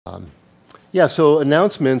Yeah, so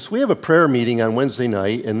announcements. We have a prayer meeting on Wednesday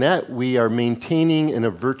night, and that we are maintaining in a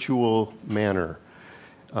virtual manner.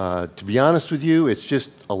 To be honest with you, it's just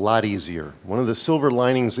a lot easier. One of the silver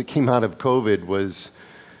linings that came out of COVID was,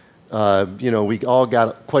 we all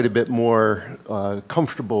got quite a bit more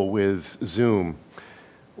comfortable with Zoom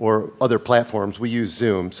or other platforms. We use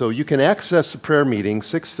Zoom. So you can access the prayer meeting,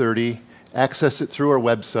 6:30, access it through our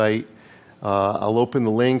website. I'll open the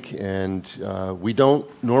link, and we don't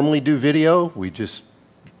normally do video. We just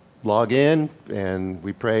log in, and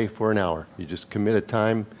we pray for an hour. You just commit a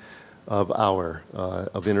time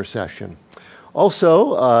of intercession.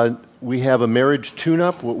 Also, we have a marriage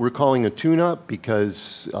tune-up, what we're calling a tune-up,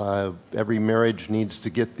 because every marriage needs to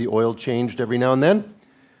get the oil changed every now and then.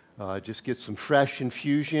 Just get some fresh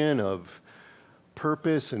infusion of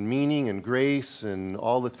purpose and meaning and grace and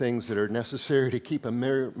all the things that are necessary to keep a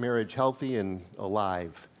marriage healthy and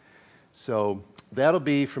alive. So that'll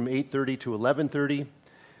be from 8:30 to 11:30.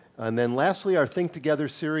 And then lastly, our Think Together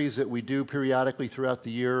series that we do periodically throughout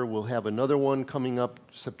the year, we'll have another one coming up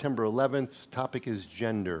September 11th. Topic is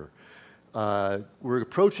gender. We're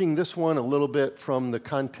approaching this one a little bit from the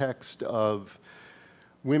context of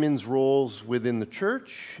women's roles within the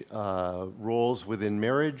church, roles within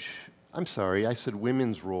marriage. I'm sorry, I said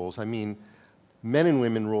women's roles. I mean men and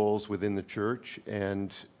women roles within the church,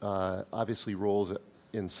 and obviously roles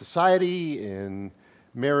in society, in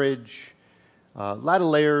marriage. A lot of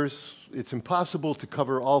layers. It's impossible to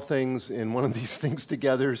cover all things in one of these things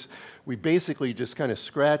together. We basically just kind of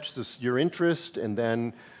scratch your interest and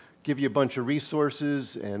then give you a bunch of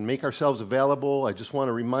resources and make ourselves available. I just want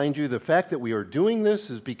to remind you the fact that we are doing this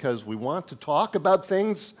is because we want to talk about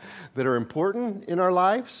things that are important in our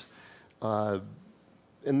lives.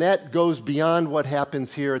 And that goes beyond what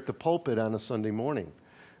happens here at the pulpit on a Sunday morning.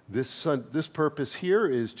 This purpose here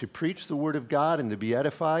is to preach the Word of God and to be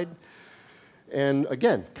edified. And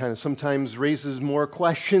again, kind of sometimes raises more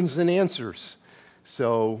questions than answers.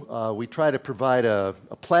 So we try to provide a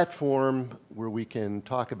platform where we can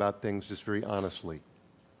talk about things just very honestly.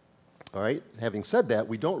 All right? Having said that,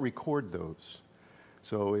 we don't record those.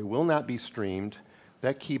 So it will not be streamed.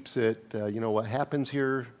 That keeps it, what happens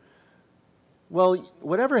here. Well,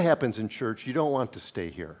 whatever happens in church, you don't want to stay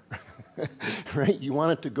here, right? You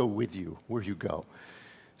want it to go with you where you go.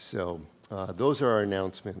 So those are our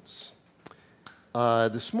announcements.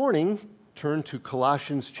 This morning, turn to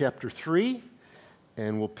Colossians chapter 3,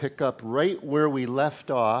 and we'll pick up right where we left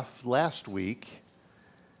off last week,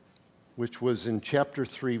 which was in chapter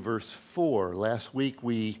 3, verse 4. Last week,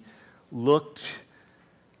 we looked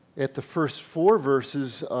at the first 4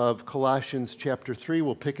 verses of Colossians chapter 3.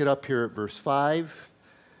 We'll pick it up here at verse 5.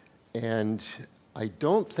 And I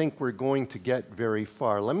don't think we're going to get very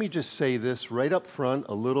far. Let me just say this right up front,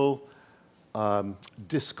 a little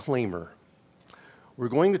disclaimer. We're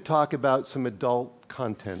going to talk about some adult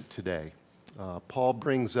content today. Paul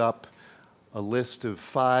brings up a list of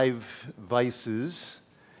 5 vices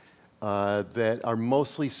that are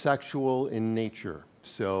mostly sexual in nature.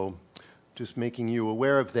 So just making you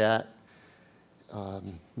aware of that.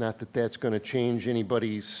 Not that that's going to change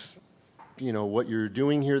anybody's, what you're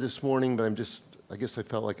doing here this morning, but I guess I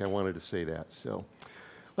felt like I wanted to say that. So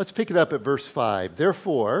let's pick it up at verse 5.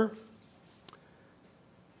 Therefore.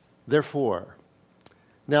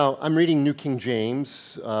 Now, I'm reading New King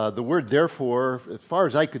James. The word therefore, as far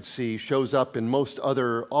as I could see, shows up in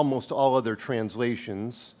almost all other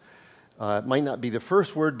translations. It might not be the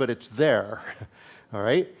first word, but it's there. All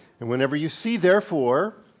right? And whenever you see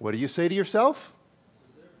therefore, what do you say to yourself?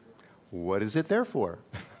 What is it there for?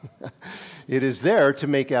 It is there to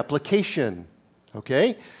make application.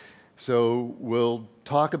 Okay? So we'll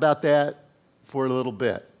talk about that for a little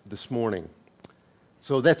bit this morning.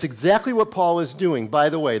 So that's exactly what Paul is doing. By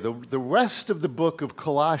the way, the rest of the book of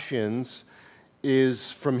Colossians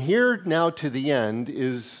is, from here now to the end,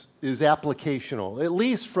 is applicational, at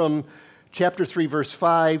least from chapter 3, verse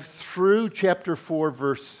 5 through chapter 4,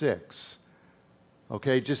 verse 6.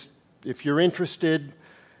 Okay, just if you're interested,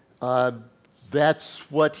 that's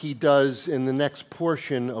what he does in the next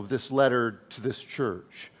portion of this letter to this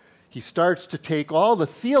church. He starts to take all the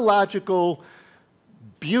theological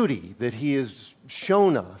beauty that he has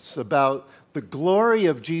shown us about the glory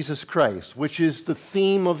of Jesus Christ, which is the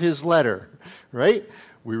theme of his letter, right?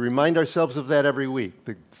 We remind ourselves of that every week.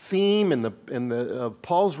 The theme of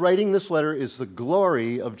Paul's writing this letter is the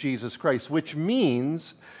glory of Jesus Christ, which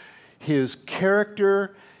means his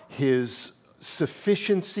character, his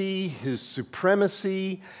sufficiency, his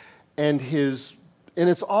supremacy, and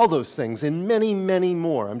it's all those things and many, many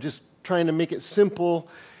more. I'm just trying to make it simple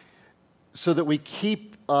so that we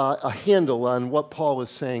keep a handle on what Paul was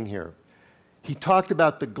saying here. He talked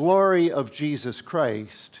about the glory of Jesus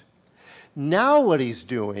Christ. Now what he's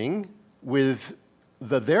doing with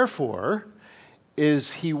the therefore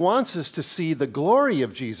is he wants us to see the glory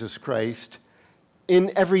of Jesus Christ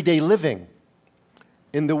in everyday living,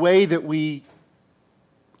 in the way that we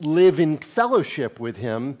live in fellowship with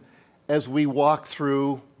him as we walk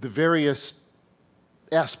through the various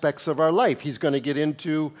aspects of our life. He's going to get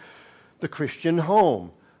into the Christian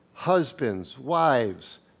home, husbands,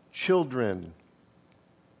 wives, children.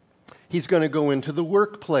 He's going to go into the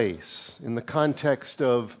workplace in the context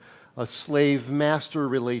of a slave-master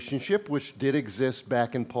relationship, which did exist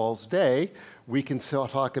back in Paul's day. We can still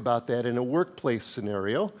talk about that in a workplace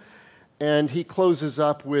scenario. And he closes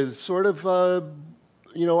up with sort of,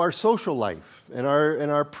 our social life and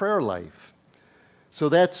our prayer life. So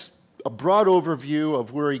that's a broad overview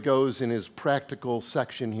of where he goes in his practical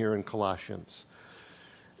section here in Colossians.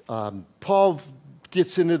 Paul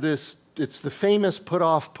gets into this, it's the famous put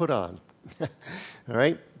off, put on. All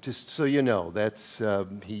right? Just so you know, that's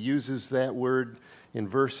he uses that word in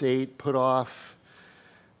verse 8, put off,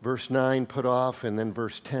 verse 9, put off, and then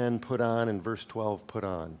verse 10, put on, and verse 12, put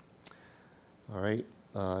on. All right?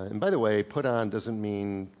 And by the way, put on doesn't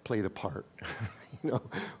mean play the part.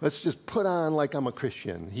 Let's just put on like I'm a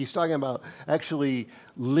Christian. He's talking about actually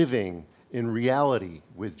living in reality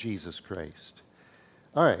with Jesus Christ.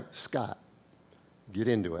 All right, Scott, get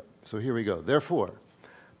into it. So here we go. Therefore,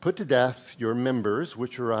 put to death your members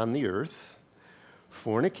which are on the earth,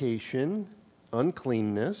 fornication,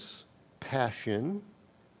 uncleanness, passion,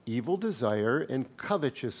 evil desire, and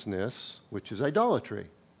covetousness, which is idolatry.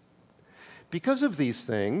 Because of these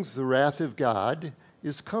things, the wrath of God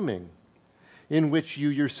is coming, in which you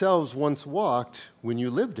yourselves once walked when you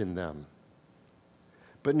lived in them.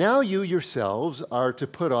 But now you yourselves are to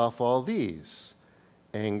put off all these: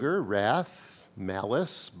 anger, wrath,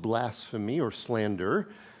 malice, blasphemy, or slander,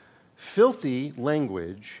 filthy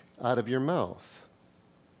language out of your mouth.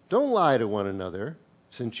 Don't lie to one another,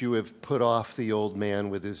 since you have put off the old man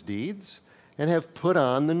with his deeds, and have put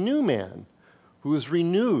on the new man, who is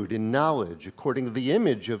renewed in knowledge according to the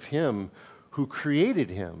image of him who created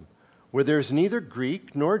him, where there is neither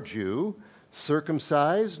Greek nor Jew,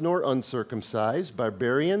 circumcised nor uncircumcised,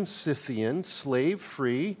 barbarian, Scythian, slave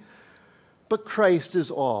free, but Christ is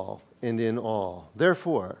all and in all.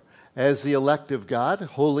 Therefore, as the elect of God,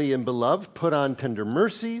 holy and beloved, put on tender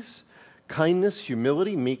mercies, kindness,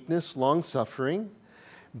 humility, meekness, long-suffering,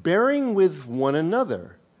 bearing with one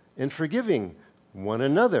another and forgiving one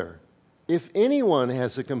another. If anyone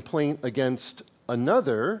has a complaint against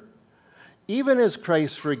another, even as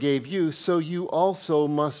Christ forgave you, so you also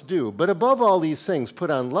must do. But above all these things, put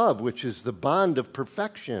on love, which is the bond of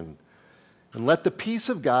perfection. And let the peace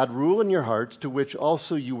of God rule in your hearts, to which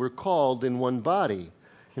also you were called in one body.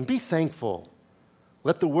 And be thankful.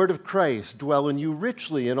 Let the word of Christ dwell in you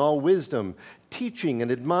richly in all wisdom, teaching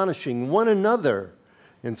and admonishing one another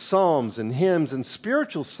in psalms and hymns and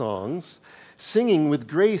spiritual songs, singing with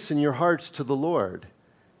grace in your hearts to the Lord.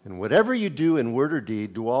 And whatever you do in word or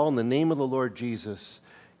deed, do all in the name of the Lord Jesus,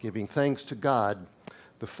 giving thanks to God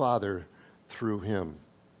the Father through him.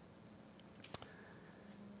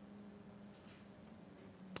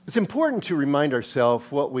 It's important to remind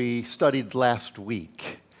ourselves what we studied last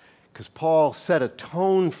week, because Paul set a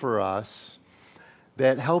tone for us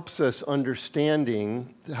that helps us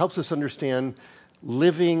understand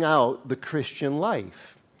living out the Christian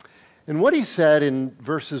life. And what he said in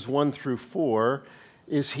verses 1 through 4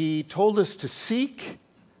 is he told us to seek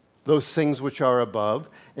those things which are above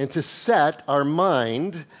and to set our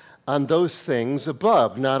mind on those things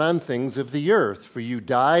above, not on things of the earth. For you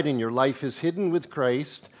died and your life is hidden with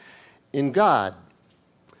Christ in God.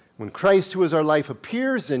 When Christ, who is our life,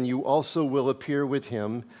 appears, then you also will appear with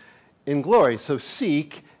him in glory. So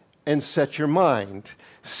seek and set your mind.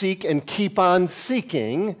 Seek and keep on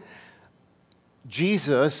seeking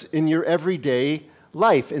Jesus in your everyday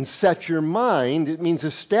life. And set your mind, it means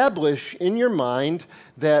establish in your mind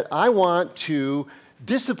that I want to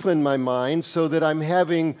discipline my mind so that I'm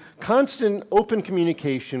having constant open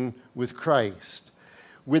communication with Christ.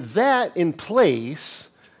 With that in place,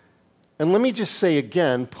 and let me just say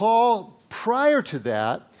again, Paul, prior to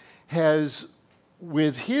that, has,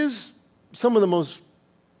 with some of the most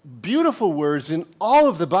beautiful words in all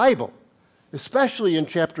of the Bible, especially in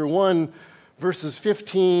chapter 1, verses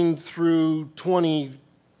 15 through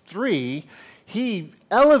 23, he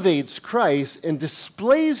elevates Christ and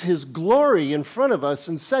displays his glory in front of us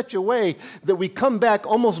in such a way that we come back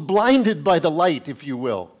almost blinded by the light, if you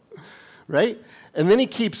will, right? And then he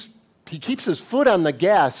keeps his foot on the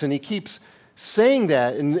gas and he keeps saying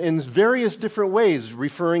that in various different ways,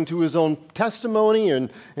 referring to his own testimony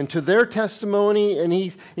and to their testimony, and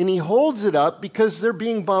he holds it up because they're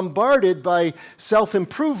being bombarded by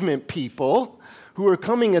self-improvement people who are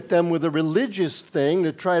coming at them with a religious thing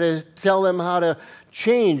to try to tell them how to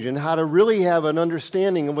change and how to really have an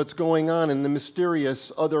understanding of what's going on in the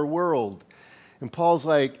mysterious other world. And Paul's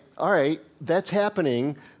like, all right, that's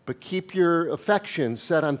happening, but keep your affections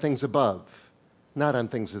set on things above, not on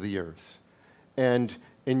things of the earth. And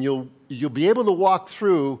you'll be able to walk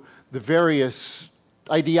through the various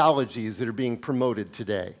ideologies that are being promoted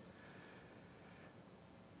today.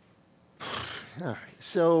 All right,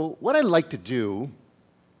 so what I'd like to do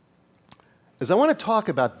is I want to talk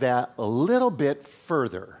about that a little bit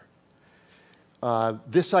further.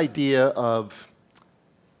 This idea of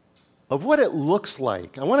what it looks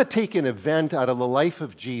like. I want to take an event out of the life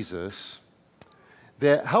of Jesus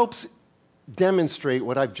that helps demonstrate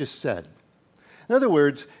what I've just said. In other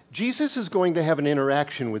words, Jesus is going to have an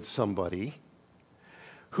interaction with somebody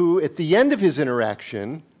who, at the end of his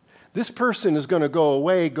interaction, this person is going to go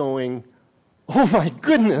away going, oh my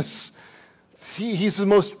goodness, he's the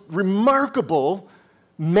most remarkable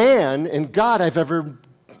man and God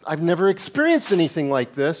I've never experienced anything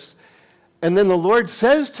like this. And then the Lord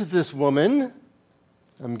says to this woman,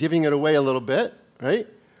 I'm giving it away a little bit, right?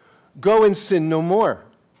 Go and sin no more,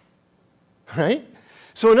 right?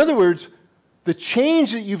 So in other words, the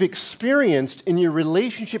change that you've experienced in your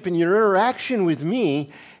relationship and your interaction with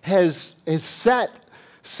me has set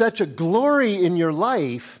such a glory in your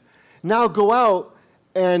life. Now go out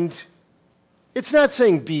and it's not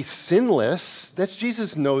saying be sinless. That's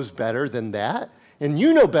Jesus knows better than that. And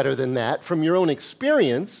you know better than that from your own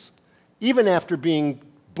experience, even after being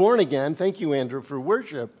born again. Thank you, Andrew, for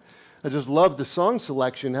worship. I just love the song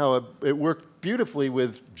selection, how it worked beautifully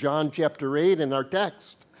with John chapter 8 and our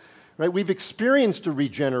text. Right? We've experienced a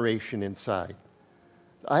regeneration inside.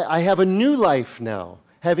 I have a new life now,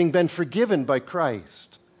 having been forgiven by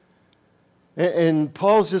Christ. And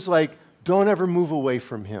Paul's just like, don't ever move away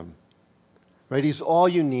from him. Right? He's all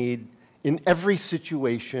you need in every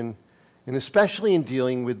situation, and especially in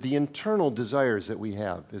dealing with the internal desires that we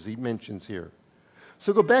have, as he mentions here.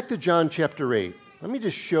 So go back to John chapter 8. Let me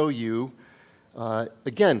just show you,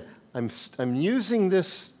 again, I'm using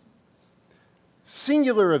this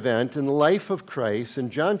singular event in the life of Christ in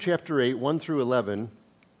John chapter 8, 1 through 11,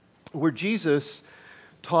 where Jesus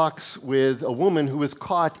talks with a woman who was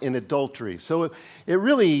caught in adultery. So it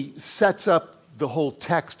really sets up the whole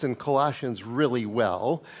text in Colossians really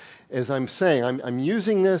well. As I'm saying, I'm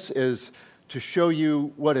using this as to show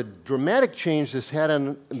you what a dramatic change this had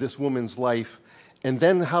on this woman's life, and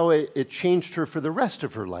then how it changed her for the rest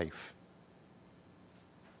of her life.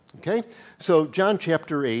 Okay? So John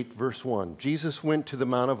chapter 8, verse 1. Jesus went to the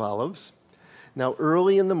Mount of Olives. Now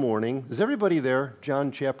early in the morning, is everybody there?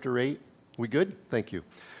 John chapter 8? We good? Thank you.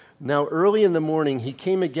 Now early in the morning, he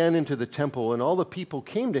came again into the temple, and all the people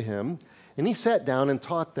came to him, and he sat down and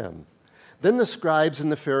taught them. Then the scribes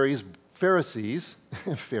and the Pharisees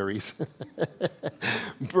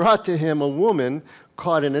brought to him a woman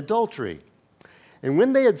caught in adultery. And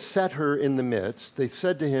when they had set her in the midst, they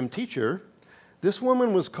said to him, Teacher, this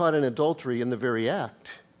woman was caught in adultery in the very act.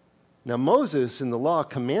 Now Moses in the law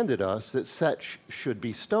commanded us that such should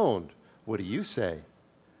be stoned. What do you say?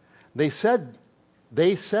 They said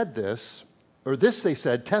this, they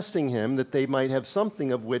said, testing him that they might have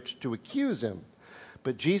something of which to accuse him.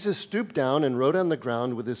 But Jesus stooped down and wrote on the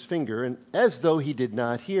ground with his finger, and as though he did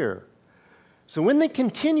not hear. So when they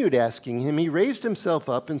continued asking him, he raised himself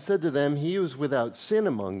up and said to them, He who is without sin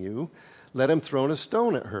among you, let him throw a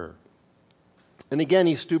stone at her. And again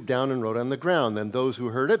he stooped down and wrote on the ground. Then those who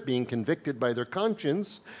heard it, being convicted by their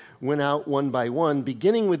conscience, went out one by one,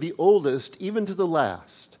 beginning with the oldest, even to the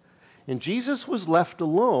last. And Jesus was left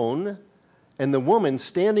alone, and the woman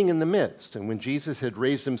standing in the midst. And when Jesus had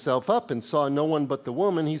raised himself up and saw no one but the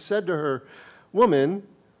woman, he said to her, Woman,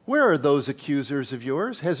 where are those accusers of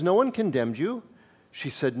yours? Has no one condemned you? She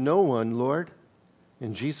said, No one, Lord.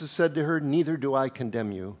 And Jesus said to her, Neither do I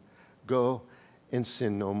condemn you. Go and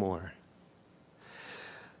sin no more.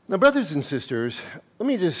 Now, brothers and sisters, let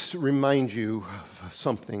me just remind you of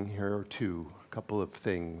something here or two, a couple of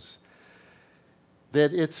things.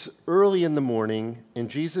 That it's early in the morning, and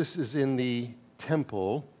Jesus is in the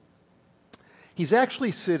temple. He's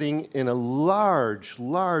actually sitting in a large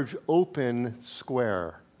open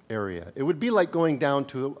square area. It would be like going down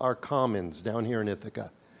to our commons down here in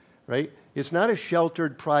Ithaca, right? It's not a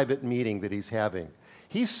sheltered private meeting that he's having.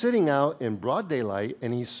 He's sitting out in broad daylight,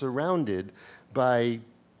 and he's surrounded by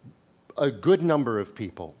a good number of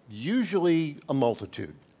people, usually a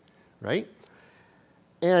multitude, right?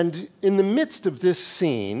 And in the midst of this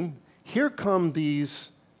scene, here come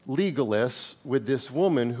these legalists with this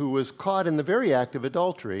woman who was caught in the very act of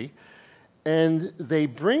adultery, and they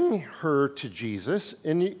bring her to Jesus.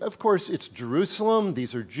 And of course, it's Jerusalem.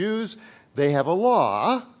 These are Jews. They have a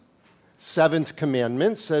law. Seventh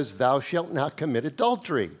commandment says, "Thou shalt not commit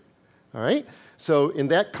adultery." All right? So in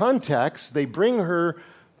that context, they bring her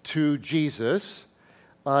to Jesus.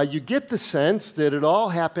 You get the sense that it all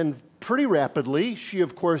happened pretty rapidly. She,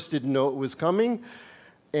 of course, didn't know it was coming.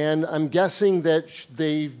 And I'm guessing that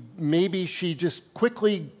maybe she just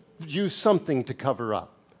quickly used something to cover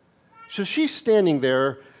up. So she's standing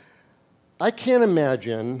there. I can't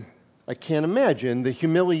imagine the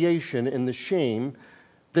humiliation and the shame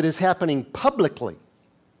that is happening publicly.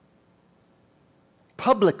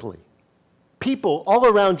 Publicly. People all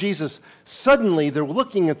around Jesus, suddenly they're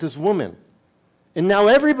looking at this woman. And now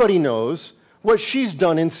everybody knows what she's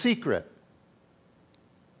done in secret.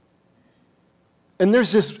 And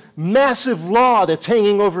there's this massive law that's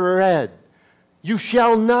hanging over her head. You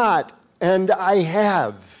shall not, and I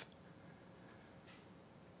have.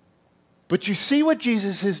 But you see what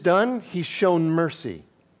Jesus has done? He's shown mercy.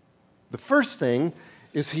 The first thing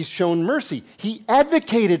is he's shown mercy. He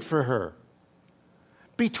advocated for her.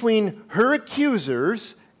 Between her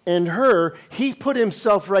accusers and her, he put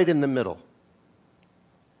himself right in the middle.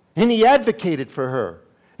 And he advocated for her.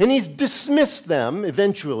 And he's dismissed them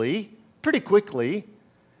eventually, pretty quickly.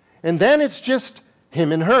 And then it's just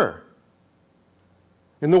him and her.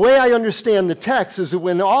 And the way I understand the text is that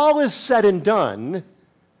when all is said and done,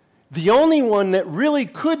 the only one that really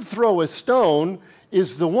could throw a stone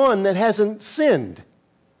is the one that hasn't sinned.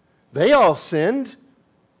 They all sinned.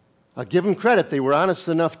 I'll give them credit. They were honest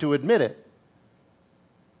enough to admit it.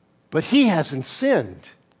 But he hasn't sinned.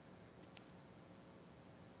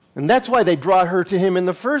 And that's why they brought her to him in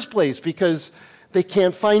the first place, because they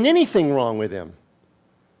can't find anything wrong with him.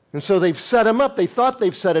 And so they've set him up. They thought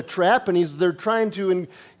they've set a trap, and they're trying to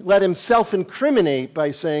let him self-incriminate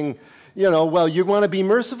by saying, well, you want to be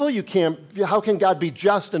merciful? You can't. How can God be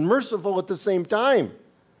just and merciful at the same time?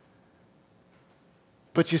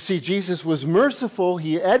 But you see, Jesus was merciful.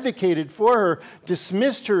 He advocated for her,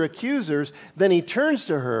 dismissed her accusers. Then he turns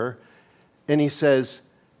to her and he says,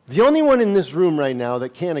 the only one in this room right now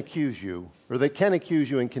that can accuse you, or that can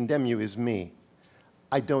accuse you and condemn you, is me.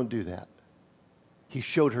 I don't do that. He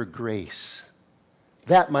showed her grace.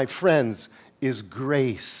 That, my friends, is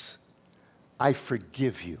grace. I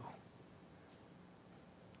forgive you.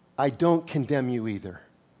 I don't condemn you either.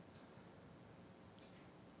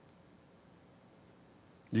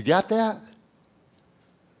 You got that?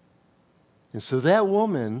 And so that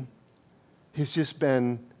woman has just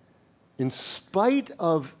been, in spite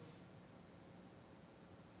of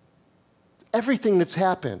everything that's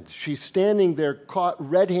happened, she's standing there caught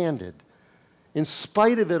red-handed. In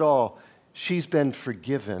spite of it all, she's been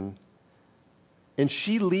forgiven. And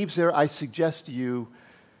she leaves there, I suggest to you,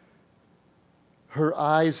 her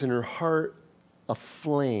eyes and her heart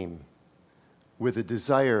aflame with a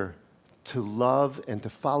desire to love and to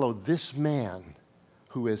follow this man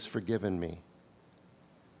who has forgiven me.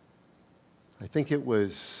 I think it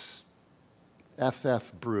was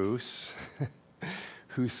F.F. Bruce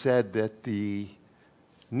who said that the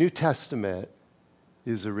New Testament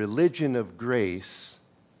is a religion of grace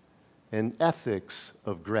and ethics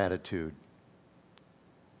of gratitude.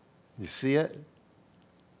 You see it?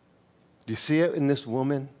 Do you see it in this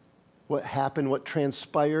woman? What happened, what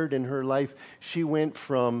transpired in her life? She went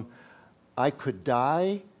from, I could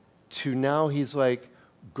die, to now he's like,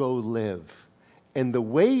 go live. And the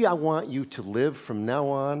way I want you to live from now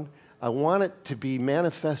on, I want it to be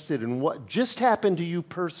manifested in what just happened to you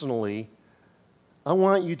personally. I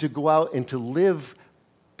want you to go out and to live,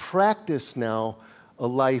 practice now a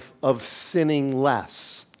life of sinning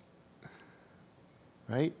less,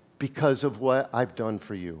 right? Because of what I've done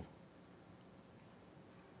for you.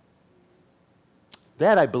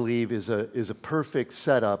 That, I believe, is a perfect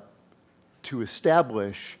setup to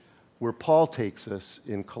establish where Paul takes us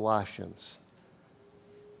in Colossians.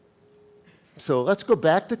 So let's go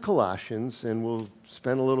back to Colossians, and we'll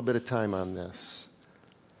spend a little bit of time on this.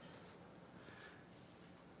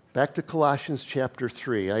 Back to Colossians chapter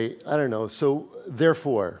 3. I don't know. So,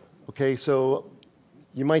 therefore, okay, so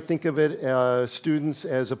you might think of it, students,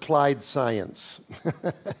 as applied science.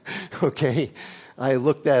 Okay? I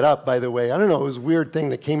looked that up, by the way. I don't know, it was a weird thing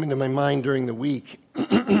that came into my mind during the week.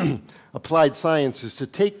 Applied science is to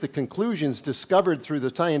take the conclusions discovered through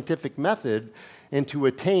the scientific method and to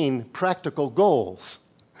attain practical goals.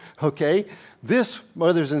 Okay? This,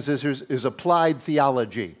 brothers and sisters, is applied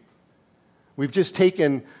theology. We've just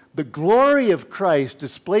taken The glory of Christ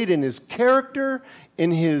displayed in his character,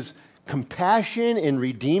 in his compassion in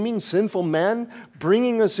redeeming sinful men,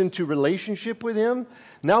 bringing us into relationship with him.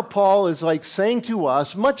 Now Paul is like saying to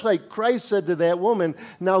us, much like Christ said to that woman,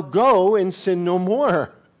 now go and sin no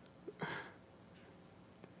more.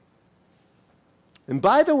 And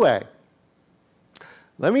by the way,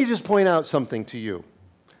 let me just point out something to you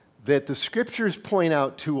that the Scriptures point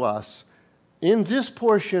out to us in this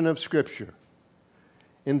portion of Scripture,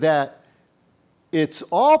 in that it's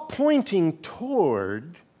all pointing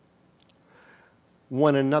toward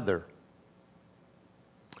one another.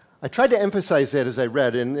 I tried to emphasize that as I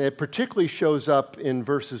read, and it particularly shows up in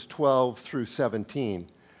verses 12 through 17,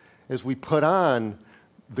 as we put on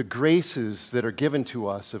the graces that are given to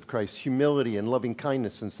us of Christ's humility and loving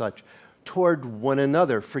kindness and such, toward one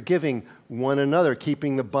another, forgiving one another,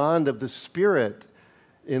 keeping the bond of the Spirit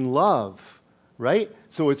in love, right?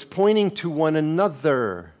 So it's pointing to one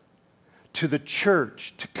another, to the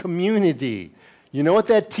church, to community. You know what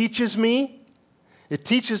that teaches me? It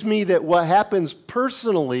teaches me that what happens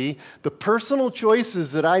personally, the personal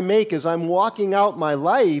choices that I make as I'm walking out my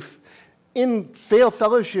life in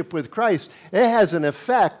fellowship with Christ, it has an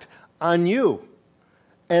effect on you,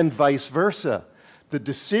 and vice versa. The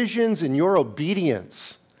decisions in your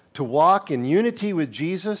obedience to walk in unity with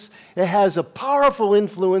Jesus, it has a powerful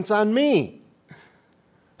influence on me.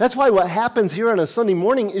 That's why what happens here on a Sunday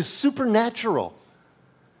morning is supernatural.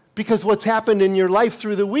 Because what's happened in your life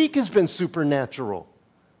through the week has been supernatural.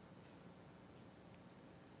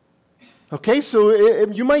 Okay, so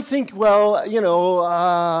you might think, well,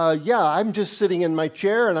 yeah, I'm just sitting in my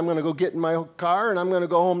chair and I'm going to go get in my car and I'm going to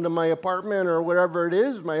go home to my apartment or whatever it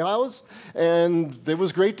is, my house, and it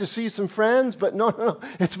was great to see some friends, but no,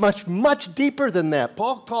 it's much, much deeper than that.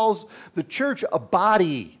 Paul calls the church a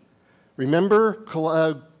body. Remember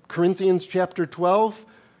Corinthians chapter 12?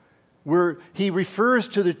 Where he refers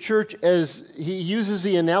to the church as, he uses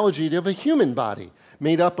the analogy of a human body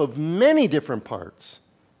made up of many different parts.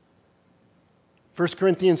 1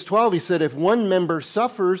 Corinthians 12, he said, if one member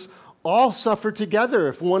suffers, all suffer together.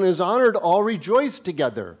 If one is honored, all rejoice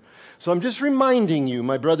together. So I'm just reminding you,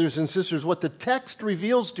 my brothers and sisters, what the text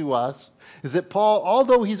reveals to us is that Paul,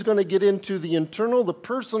 although he's going to get into the internal, the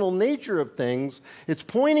personal nature of things, it's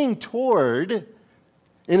pointing toward,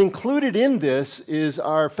 and included in this is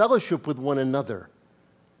our fellowship with one another.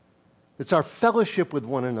 It's our fellowship with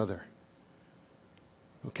one another.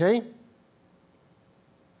 Okay?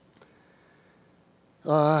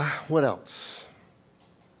 What else?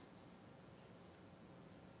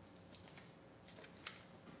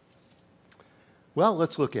 Well,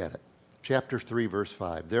 let's look at it. Chapter 3, verse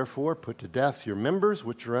 5. Therefore, put to death your members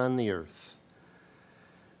which are on the earth.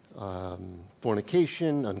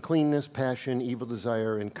 Fornication, uncleanness, passion, evil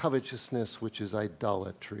desire, and covetousness, which is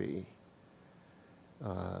idolatry.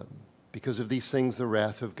 Because of these things, the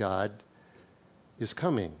wrath of God is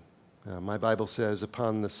coming. My Bible says,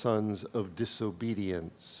 upon the sons of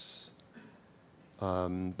disobedience.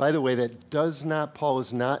 By the way, Paul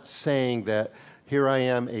is not saying that here I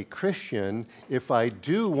am a Christian, if I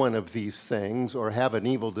do one of these things or have an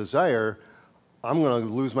evil desire, I'm going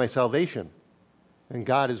to lose my salvation. And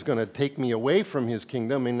God is going to take me away from his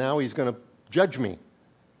kingdom, and now he's going to judge me.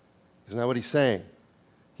 Isn't that what he's saying?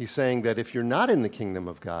 He's saying that if you're not in the kingdom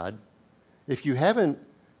of God, if you haven't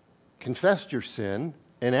confessed your sin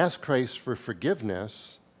and asked Christ for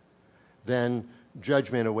forgiveness, then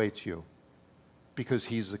judgment awaits you, because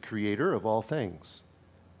he's the creator of all things.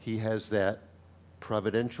 He has that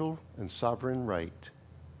providential and sovereign right,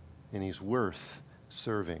 and he's worth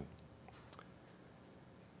serving.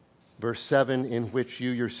 Verse 7, in which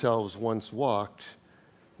you yourselves once walked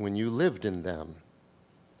when you lived in them.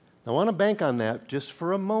 I want to bank on that just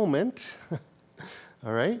for a moment,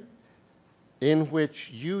 all right? In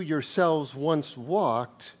which you yourselves once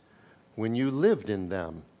walked when you lived in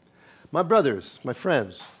them. My brothers, my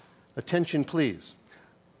friends, attention please.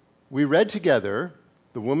 We read together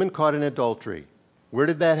the woman caught in adultery. Where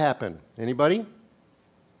did that happen? Anybody?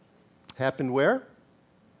 Happened where?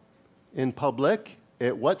 In public.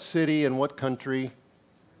 At what city and what country?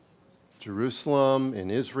 Jerusalem, in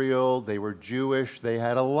Israel. They were Jewish. They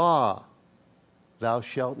had a law. Thou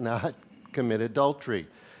shalt not commit adultery.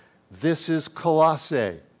 This is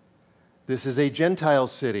Colossae. This is a Gentile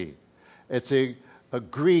city. It's a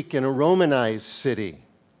Greek and a Romanized city.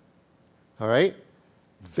 All right?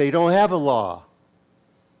 They don't have a law.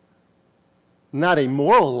 Not a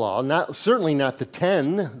moral law, certainly not the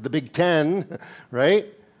 10, the Big 10, right?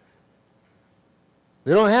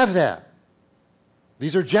 They don't have that.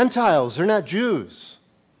 These are Gentiles. They're not Jews.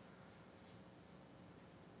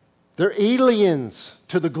 They're aliens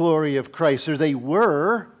to the glory of Christ, or they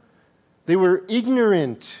were. They were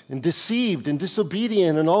ignorant and deceived and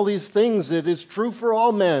disobedient and all these things that is true for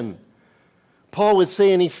all men. Paul would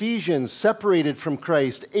say in Ephesians, separated from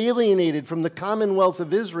Christ, alienated from the commonwealth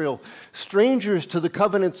of Israel, strangers to the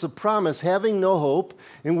covenants of promise, having no hope,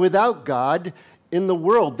 and without God in the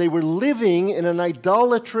world. They were living in an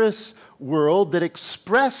idolatrous world that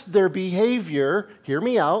expressed their behavior. Hear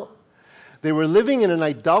me out. They were living in an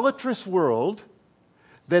idolatrous world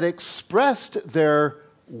that expressed their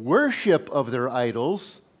worship of their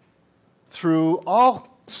idols through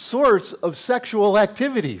all sorts of sexual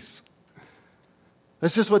activities.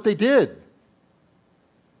 That's just what they did.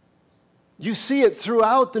 You see it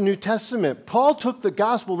throughout the New Testament. Paul took the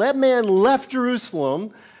gospel. That man left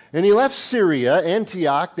Jerusalem, and he left Syria,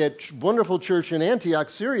 Antioch, that wonderful church in Antioch,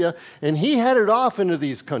 Syria, and he headed off into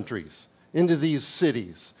these countries, into these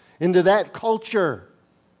cities, into that culture.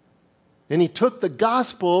 And he took the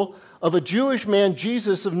gospel of a Jewish man,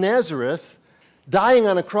 Jesus of Nazareth, dying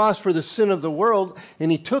on a cross for the sin of the world,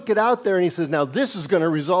 and he took it out there and he says, now this is going to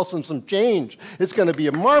result in some change. It's going to be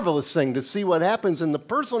a marvelous thing to see what happens in the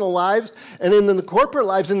personal lives and in the corporate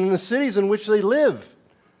lives and in the cities in which they live.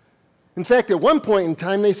 In fact, at one point in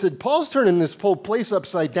time, they said, Paul's turning this whole place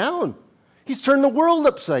upside down. He's turned the world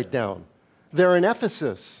upside down there in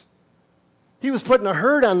Ephesus. He was putting a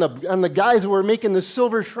hurt on the guys who were making the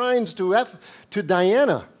silver shrines to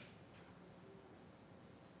Diana.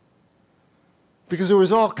 Because there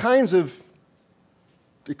was all kinds of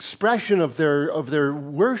expression of their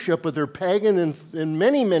worship, of their pagan and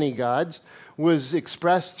many, many gods, was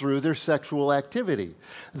expressed through their sexual activity.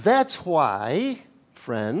 That's why,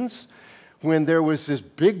 friends, when there was this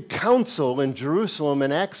big council in Jerusalem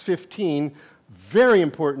in Acts 15, very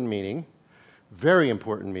important meeting.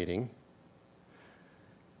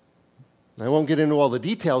 I won't get into all the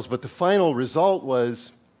details, but the final result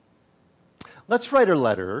was, let's write a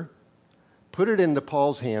letter, put it into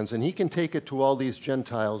Paul's hands, and he can take it to all these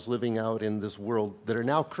Gentiles living out in this world that are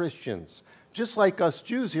now Christians, just like us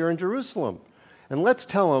Jews here in Jerusalem. And let's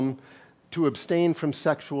tell them to abstain from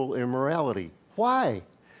sexual immorality. Why?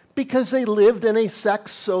 Because they lived in a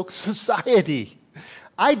sex-soaked society.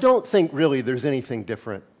 I don't think really there's anything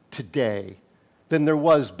different today than there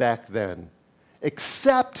was back then,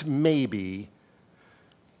 except maybe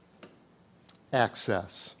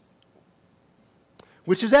access,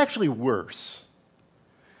 which is actually worse.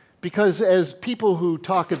 Because as people who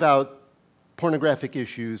talk about pornographic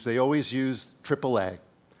issues, they always use AAA.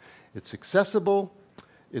 It's accessible,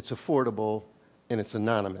 it's affordable, and it's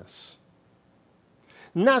anonymous.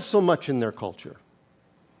 Not so much in their culture.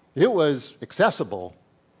 It was accessible,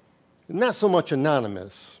 not so much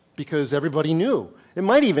anonymous, because everybody knew. It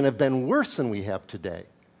might even have been worse than we have today.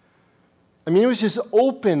 I mean, it was just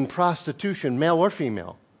open prostitution, male or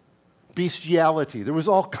female. Bestiality. There was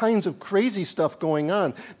all kinds of crazy stuff going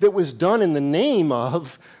on that was done in the name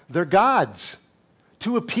of their gods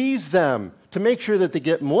to appease them, to make sure that they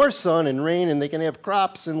get more sun and rain and they can have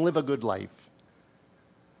crops and live a good life.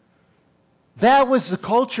 That was the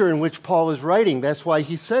culture in which Paul is writing. That's why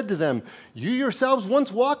he said to them, you yourselves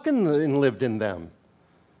once walked in and lived in them.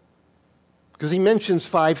 Because he mentions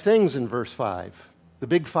 5 things in verse 5. The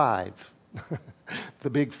big 5. The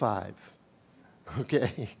big 5.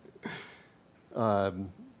 Okay?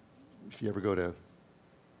 If you ever go to,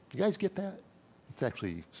 you guys get that? It's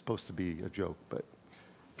actually supposed to be a joke, but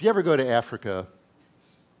if you ever go to Africa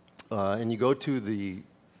and you go to the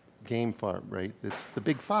game farm, right, it's the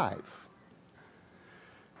big 5.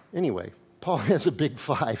 Anyway, Paul has a big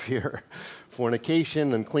 5 here.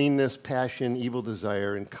 Fornication, uncleanness, passion, evil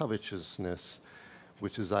desire, and covetousness,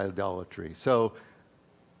 which is idolatry. So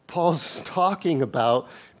Paul's talking about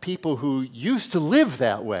people who used to live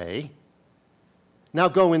that way, now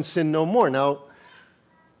go and sin no more. Now,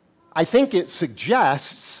 I think it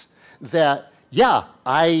suggests that, yeah,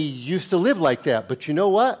 I used to live like that, but you know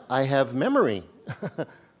what? I have memory,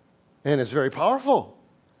 and it's very powerful.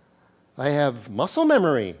 I have muscle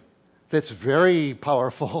memory that's very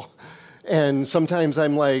powerful. And sometimes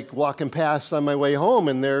I'm like walking past on my way home,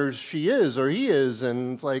 and there she is, or he is,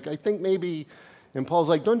 and it's like, I think maybe, and Paul's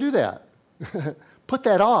like, don't do that. Put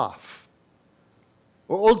that off.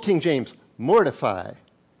 Or Old King James, mortify,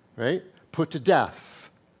 right? Put to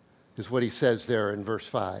death is what he says there in verse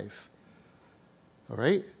 5. All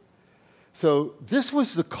right? So this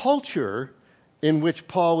was the culture in which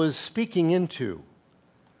Paul was speaking into.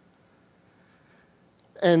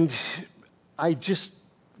 And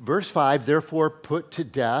verse 5, therefore put to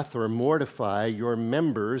death or mortify your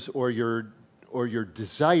members or your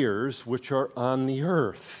desires which are on the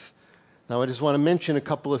earth. Now, I just want to mention a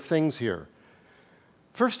couple of things here.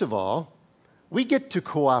 First of all, we get to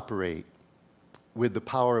cooperate with the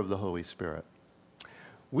power of the Holy Spirit.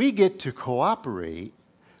 We get to cooperate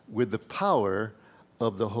with the power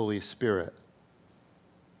of the Holy Spirit.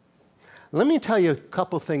 Let me tell you a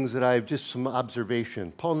couple things that I've just some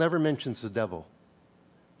observation. Paul never mentions the devil.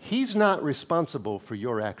 He's not responsible for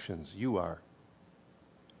your actions. You are.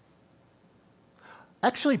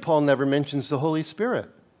 Actually, Paul never mentions the Holy Spirit.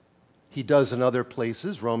 He does in other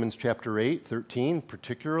places, Romans chapter 8, 13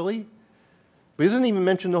 particularly. But he doesn't even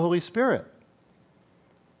mention the Holy Spirit.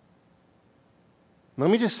 Let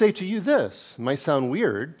me just say to you this. It might sound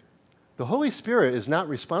weird. The Holy Spirit is not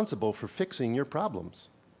responsible for fixing your problems.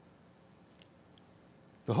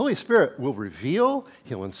 The Holy Spirit will reveal,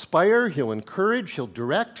 He'll inspire, He'll encourage, He'll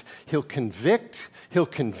direct, He'll convict, He'll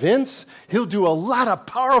convince, He'll do a lot of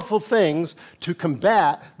powerful things to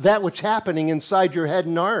combat that which is happening inside your head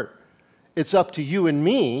and heart. It's up to you and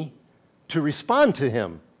me to respond to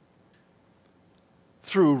Him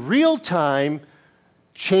through real-time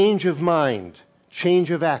change of mind, change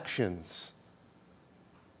of actions.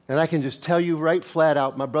 And I can just tell you right flat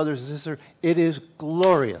out, my brothers and sisters, it is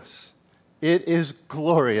glorious. It is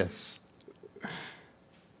glorious.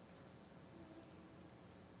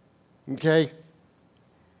 Okay?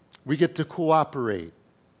 We get to cooperate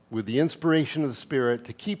with the inspiration of the Spirit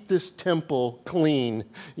to keep this temple clean,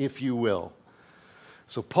 if you will.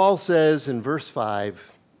 So Paul says in verse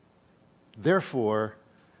 5, therefore,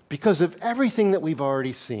 because of everything that we've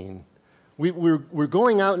already seen, we're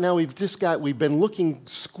going out now, we've been looking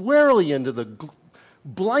squarely into the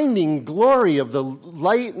blinding glory of the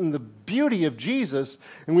light and the beauty of Jesus,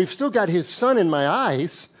 and we've still got His Son in my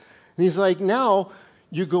eyes. And He's like, now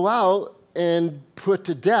you go out and put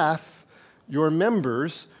to death your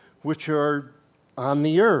members which are on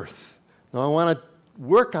the earth. Now I want to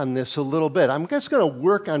work on this a little bit. I'm just going to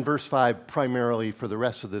work on verse 5 primarily for the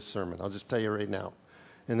rest of this sermon. I'll just tell you right now.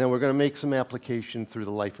 And then we're going to make some application through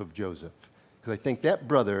the life of Joseph. Because I think that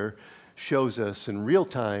brother shows us in real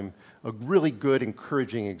time a really good,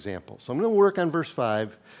 encouraging example. So I'm going to work on verse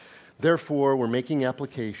 5. Therefore, we're making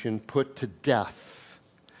application, put to death.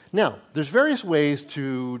 Now, there's various ways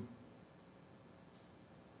to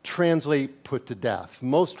translate put to death.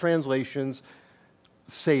 Most translations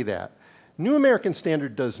say that. New American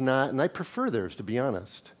Standard does not, and I prefer theirs, to be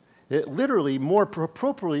honest. It literally, more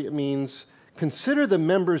appropriately, it means consider the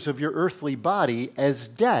members of your earthly body as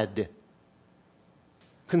dead.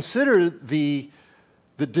 Consider the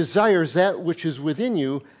desires, that which is within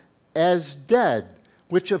you, as dead,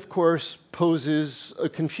 which of course poses a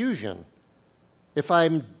confusion. If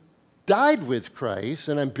I'm died with Christ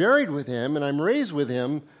and I'm buried with Him and I'm raised with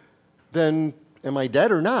Him, then am I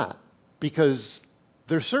dead or not? Because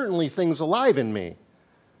there's certainly things alive in me.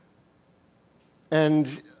 And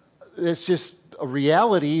it's just a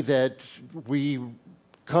reality that we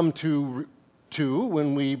come to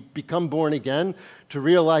when we become born again, to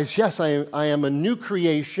realize, yes, I am a new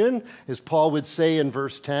creation, as Paul would say in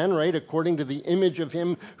verse 10, right? According to the image of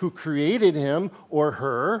Him who created him or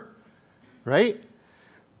her, right?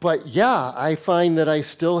 But yeah, I find that I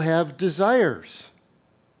still have desires.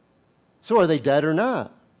 So are they dead or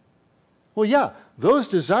not? Well, yeah, those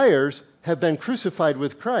desires have been crucified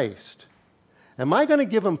with Christ. Am I going to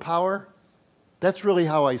give them power? That's really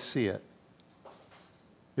how I see it.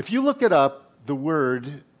 If you look it up, the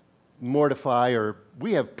word mortify, or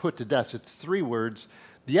we have put to death, it's 3 words.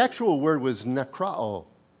 The actual word was nekrao.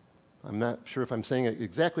 I'm not sure if I'm saying it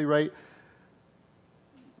exactly right.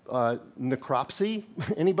 Necropsy,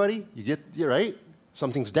 anybody? You're right?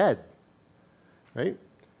 Something's dead, right?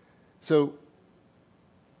 So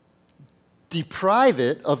deprive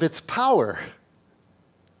it of its power,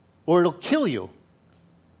 or it'll kill you.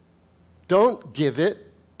 Don't give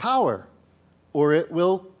it power, or it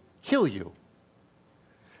will kill you.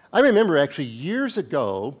 I remember actually years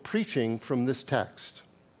ago preaching from this text.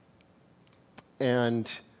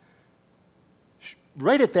 And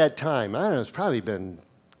right at that time, I don't know, it's probably been,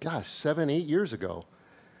 7, 8 years ago.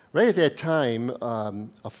 Right at that time,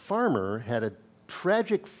 a farmer had a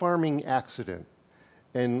tragic farming accident.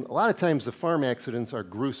 And a lot of times the farm accidents are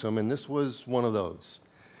gruesome, and this was one of those,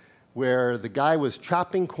 where the guy was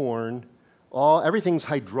chopping corn, everything's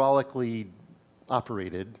hydraulically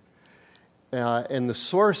operated, and the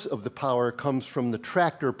source of the power comes from the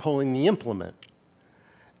tractor pulling the implement.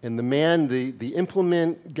 And the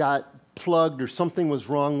implement got plugged or something was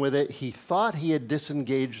wrong with it. He thought he had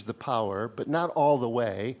disengaged the power, but not all the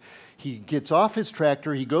way. He gets off his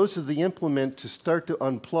tractor, he goes to the implement to start to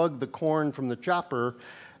unplug the corn from the chopper,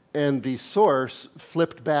 and the source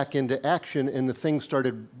flipped back into action, and the thing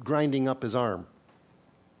started grinding up his arm.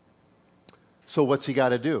 So what's he got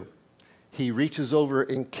to do? He reaches over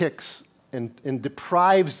and kicks and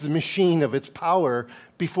deprives the machine of its power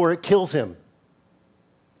before it kills him.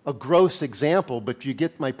 A gross example, but you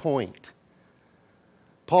get my point.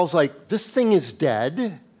 Paul's like, this thing is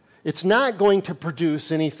dead. It's not going to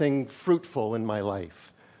produce anything fruitful in my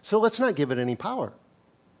life. So let's not give it any power.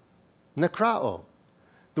 Nekrao.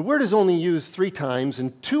 The word is only used 3 times,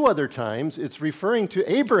 and 2 other times it's referring to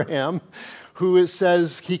Abraham, who it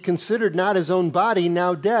says he considered not his own body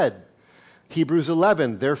now dead. Hebrews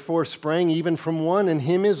 11, therefore sprang even from one, and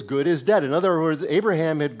him as good as dead. In other words,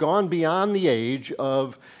 Abraham had gone beyond the age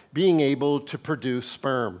of being able to produce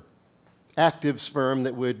sperm, active sperm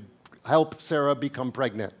that would help Sarah become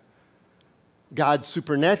pregnant. God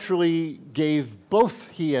supernaturally gave both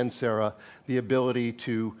he and Sarah the ability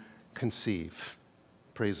to conceive.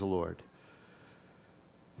 Praise the Lord.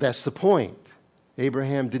 That's the point.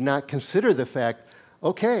 Abraham did not consider the fact,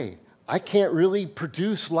 okay, I can't really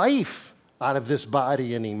produce life out of this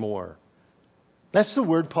body anymore. That's the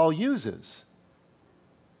word Paul uses.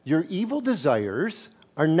 Your evil desires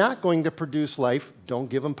are not going to produce life. Don't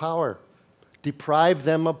give them power. Deprive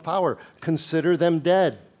them of power. Consider them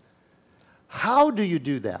dead. How do you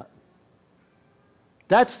do that?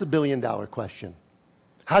 That's the billion-dollar question.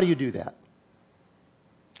 How do you do that?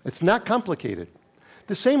 It's not complicated.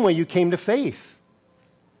 The same way you came to faith,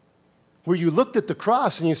 where you looked at the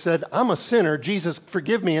cross and you said, I'm a sinner, Jesus,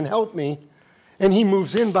 forgive me and help me. And he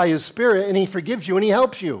moves in by his Spirit and he forgives you and he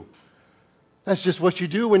helps you. That's just what you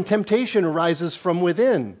do when temptation arises from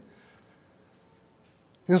within.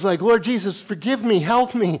 And it's like, Lord Jesus, forgive me,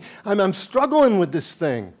 help me. I'm struggling with this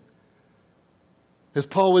thing. As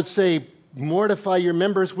Paul would say, mortify your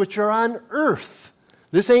members which are on earth.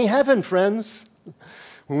 This ain't heaven, friends.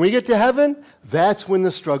 When we get to heaven, that's when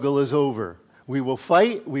the struggle is over. We will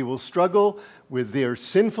fight, we will struggle with their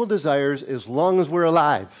sinful desires as long as we're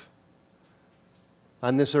alive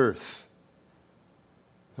on this earth.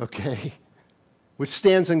 Okay? Which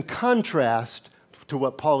stands in contrast to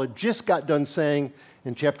what Paul had just got done saying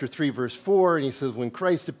in chapter 3, verse 4. And he says, when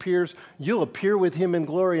Christ appears, you'll appear with him in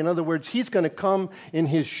glory. In other words, he's going to come in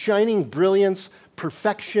his shining brilliance,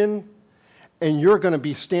 perfection, and you're going to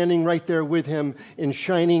be standing right there with him in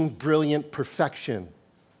shining, brilliant perfection.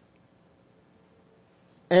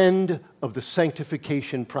 End of the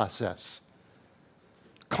sanctification process.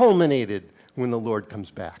 Culminated when the Lord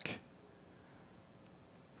comes back.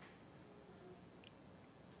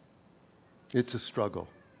 It's a struggle.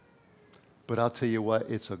 But I'll tell you what,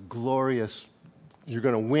 it's a glorious, you're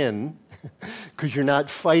going to win because you're not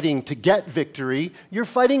fighting to get victory, you're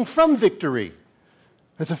fighting from victory.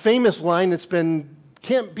 That's a famous line that's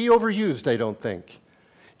can't be overused, I don't think.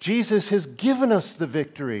 Jesus has given us the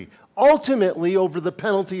victory, ultimately over the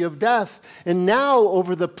penalty of death, and now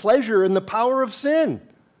over the pleasure and the power of sin.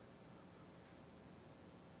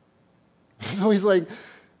 So he's like,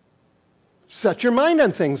 set your mind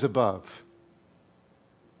on things above.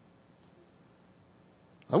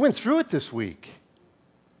 I went through it this week.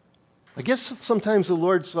 I guess sometimes the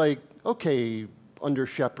Lord's like, okay, under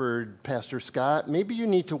shepherd, Pastor Scott, maybe you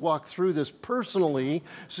need to walk through this personally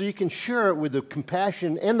so you can share it with the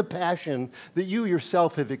compassion and the passion that you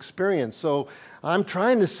yourself have experienced. So I'm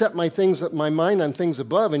trying to set my mind on things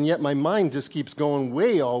above, and yet my mind just keeps going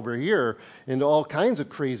way over here into all kinds of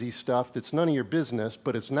crazy stuff that's none of your business,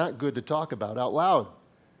 but it's not good to talk about out loud.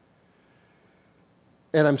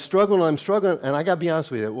 And I'm struggling, and I got to be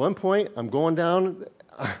honest with you. At one point, I'm going down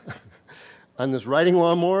on this riding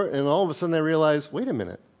lawnmower, and all of a sudden I realize, wait a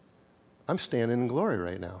minute, I'm standing in glory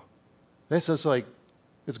right now. It's just like,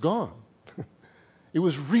 it's gone. It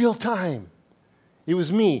was real time. It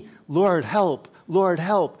was me, Lord, help, Lord,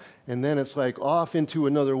 help. And then it's like off into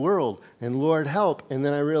another world, and Lord, help. And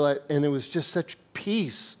then I realized, and it was just such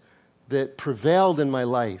peace that prevailed in my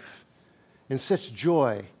life, and such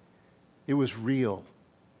joy. It was real.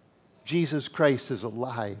 Jesus Christ is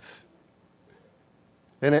alive.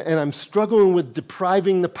 And I'm struggling with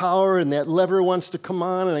depriving the power, and that lever wants to come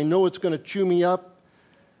on, and I know it's going to chew me up.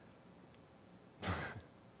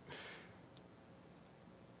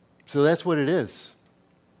 So that's what it is.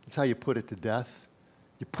 That's how you put it to death.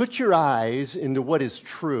 You put your eyes into what is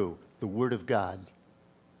true, the Word of God.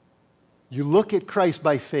 You look at Christ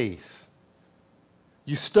by faith.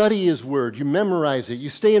 You study His Word. You memorize it.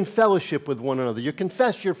 You stay in fellowship with one another. You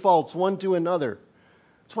confess your faults one to another.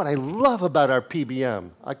 That's what I love about our PBM.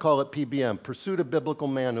 I call it PBM, Pursuit of Biblical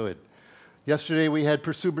Manhood. Yesterday we had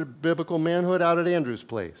Pursuit of Biblical Manhood out at Andrew's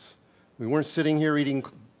place. We weren't sitting here eating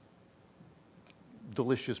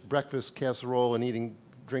delicious breakfast casserole and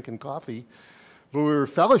drinking coffee, but we were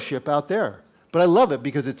fellowship out there. But I love it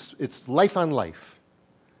because it's life on life.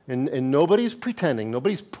 And nobody's pretending.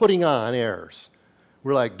 Nobody's putting on airs.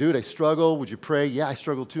 We're like, dude, I struggle. Would you pray? Yeah, I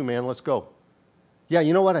struggle too, man. Let's go. Yeah,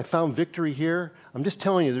 you know what? I found victory here. I'm just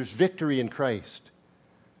telling you, there's victory in Christ.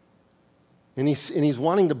 And he's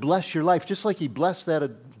wanting to bless your life, just like he blessed that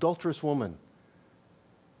adulterous woman.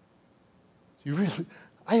 You really,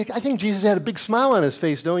 I think Jesus had a big smile on his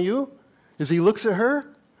face, don't you? As he looks at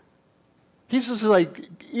her, he's just like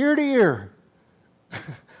ear to ear.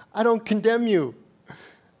 I don't condemn you.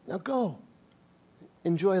 Now go.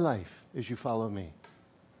 Enjoy life as you follow me.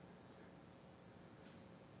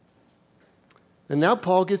 And now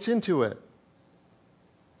Paul gets into it.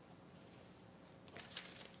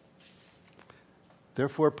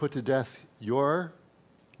 Therefore put to death your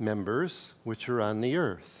members which are on the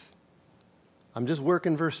earth. I'm just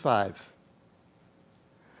working verse 5.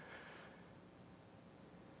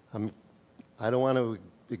 I don't want to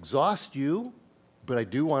exhaust you, but I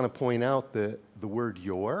do want to point out that the word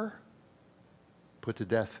your, put to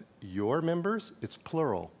death your members, it's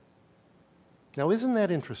plural. Now, isn't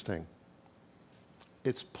that interesting?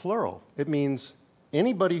 It's plural. It means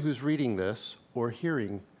anybody who's reading this or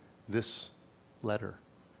hearing this letter.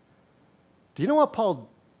 Do you know what Paul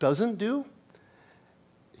doesn't do?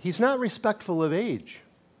 He's not respectful of age.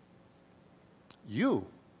 You're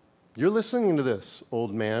listening to this,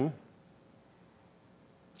 old man,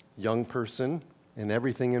 young person, and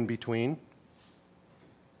everything in between.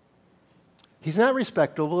 He's not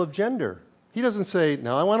respectful of gender. He doesn't say,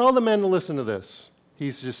 now I want all the men to listen to this.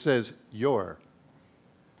 He just says, you're.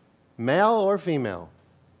 Male or female.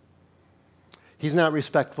 He's not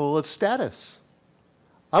respectful of status.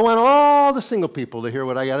 I want all the single people to hear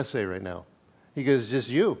what I got to say right now. He goes, just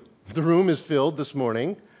you. The room is filled this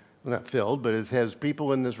morning. Well, not filled, but it has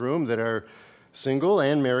people in this room that are single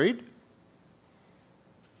and married.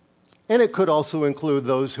 And it could also include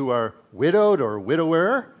those who are widowed or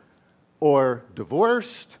widower, or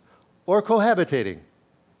divorced, or cohabitating.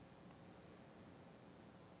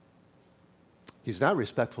 He's not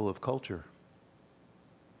respectful of culture.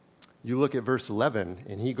 You look at verse 11,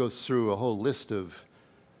 and he goes through a whole list of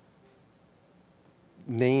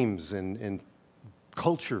names and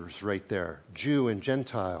cultures right there, Jew and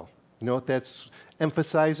Gentile. You know what that's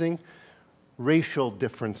emphasizing? Racial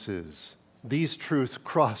differences. These truths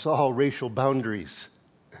cross all racial boundaries.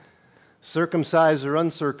 Circumcised or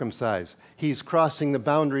uncircumcised. He's crossing the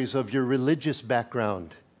boundaries of your religious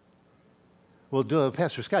background. Well,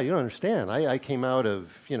 Pastor Scott, you don't understand. I came out of,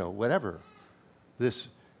 whatever. This,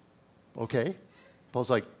 okay. Paul's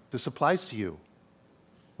like, this applies to you.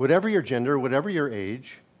 Whatever your gender, whatever your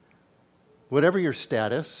age, whatever your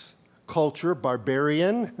status, culture,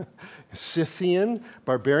 barbarian, Scythian.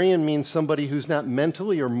 Barbarian means somebody who's not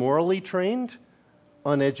mentally or morally trained,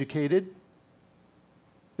 uneducated.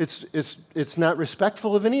 It's not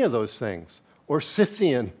respectful of any of those things. Or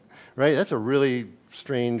Scythian, right? That's a really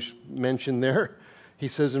strange mention there. He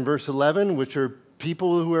says in verse 11, which are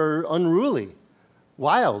people who are unruly,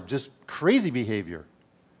 wild, just crazy behavior.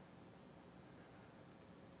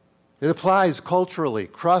 It applies culturally,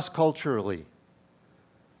 cross-culturally.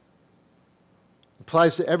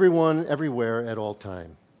 Applies to everyone, everywhere, at all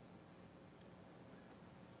time.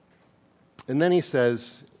 And then he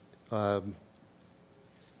says, the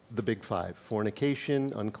big five: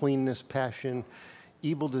 fornication, uncleanness, passion,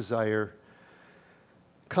 evil desire,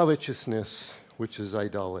 covetousness, which is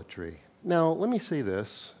idolatry. Now, let me say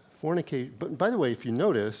this. Fornication, but by the way, if you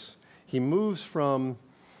notice, he moves from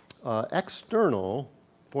external,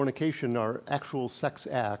 fornication are actual sex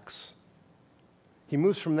acts. He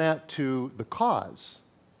moves from that to the cause.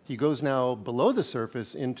 He goes now below the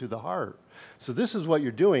surface into the heart. So this is what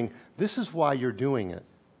you're doing. This is why you're doing it.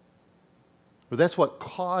 Well, that's what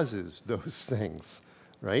causes those things,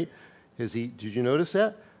 right? Did you notice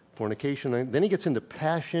that? Fornication. Then he gets into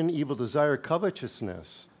passion, evil desire,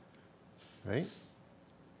 covetousness, right?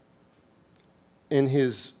 In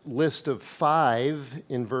his list of 5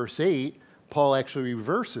 in verse 8, Paul actually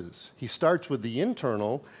reverses. He starts with the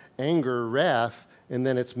internal, anger, wrath, and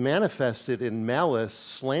then it's manifested in malice,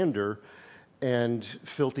 slander, and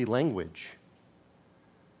filthy language.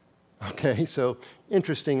 Okay, so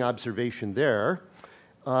interesting observation there.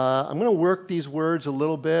 I'm going to work these words a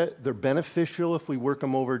little bit. They're beneficial if we work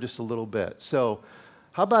them over just a little bit. So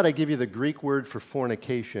how about I give you the Greek word for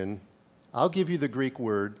fornication? I'll give you the Greek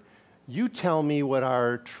word. You tell me what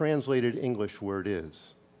our translated English word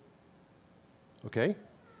is. Okay?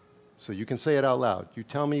 So you can say it out loud. You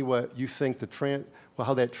tell me what you think what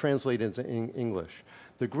how that translates into English.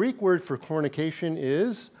 The Greek word for fornication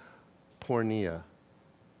is porneia.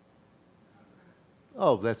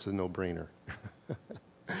 Oh, that's a no-brainer,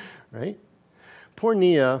 right?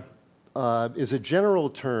 Porneia is a general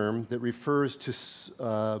term that refers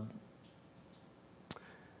to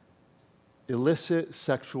illicit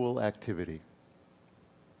sexual activity.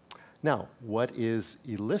 Now, what is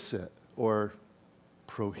illicit or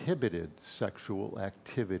prohibited sexual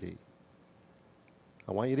activity?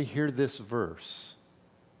 I want you to hear this verse.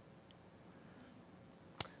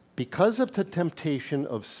 Because of the temptation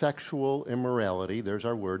of sexual immorality, there's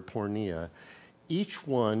our word, porneia, each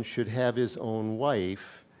one should have his own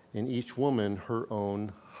wife and each woman her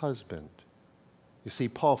own husband. You see,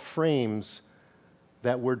 Paul frames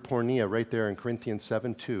that word porneia right there in Corinthians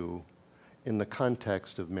 7:2 in the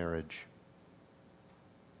context of marriage.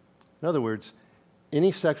 In other words,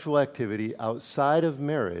 any sexual activity outside of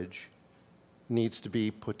marriage needs to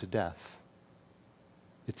be put to death.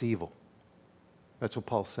 It's evil. That's what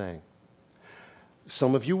Paul's saying.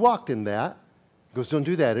 Some of you walked in that. He goes, don't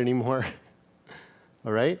do that anymore.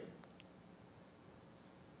 All right?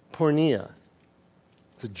 Porneia.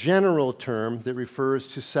 It's a general term that refers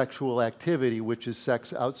to sexual activity, which is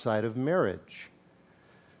sex outside of marriage.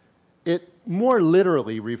 It more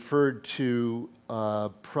literally referred to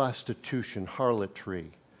prostitution,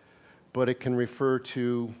 harlotry, but it can refer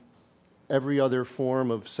to every other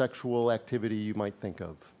form of sexual activity you might think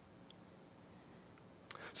of.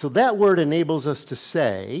 So that word enables us to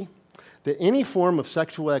say that any form of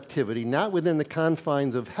sexual activity not within the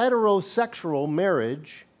confines of heterosexual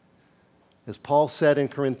marriage, as Paul said in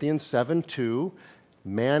Corinthians 7:2,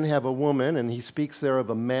 man have a woman, and he speaks there of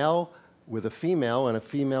a male with a female and a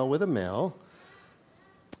female with a male.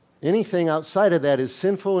 Anything outside of that is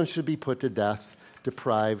sinful and should be put to death,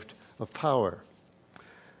 deprived of power.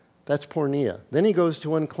 That's porneia. Then he goes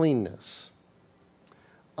to uncleanness.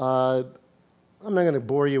 I'm not going to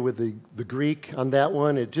bore you with the Greek on that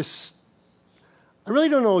one. I really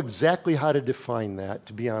don't know exactly how to define that,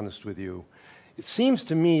 to be honest with you. It seems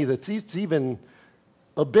to me that it's even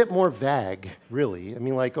a bit more vague, really. I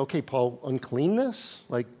mean, like, okay, Paul, uncleanness?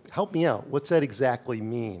 Like, help me out. What's that exactly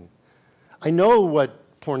mean? I know what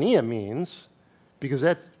porneia means because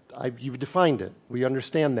you've defined it. We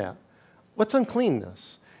understand that. What's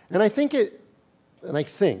uncleanness? And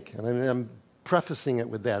I'm prefacing it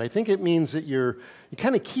with that. I think it means that you're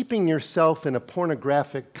kind of keeping yourself in a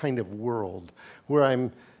pornographic kind of world where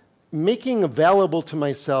I'm making available to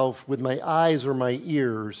myself with my eyes or my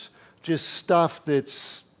ears just stuff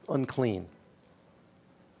that's unclean.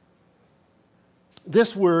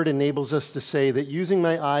 This word enables us to say that using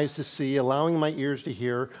my eyes to see, allowing my ears to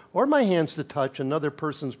hear, or my hands to touch another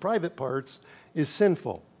person's private parts is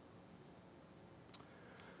sinful.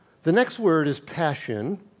 The next word is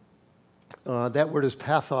passion. That word is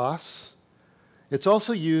pathos. It's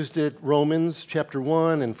also used at Romans chapter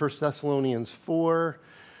 1 and 1 Thessalonians 4.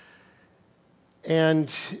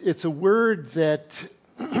 And it's a word that,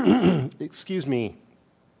 it's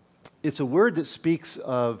a word that speaks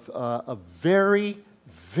of a very,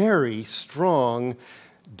 very strong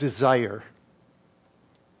desire.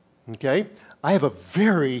 Okay? I have a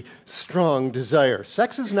very strong desire.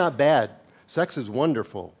 Sex is not bad. Sex is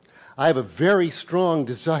wonderful. I have a very strong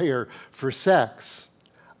desire for sex.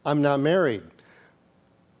 I'm not married.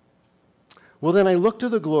 Well, then I look to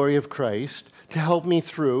the glory of Christ to help me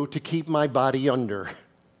through, to keep my body under.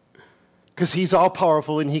 Because he's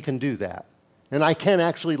all-powerful and he can do that. And I can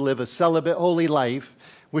actually live a celibate, holy life,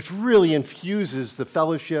 which really infuses the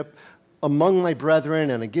fellowship among my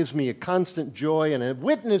brethren, and it gives me a constant joy and a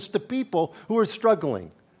witness to people who are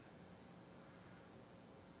struggling.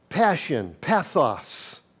 Passion,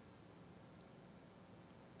 pathos.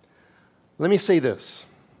 Let me say this,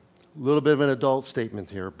 a little bit of an adult statement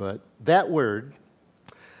here, but that word,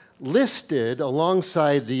 listed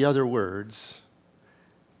alongside the other words,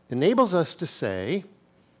 enables us to say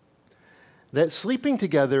that sleeping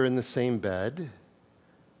together in the same bed,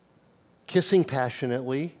 kissing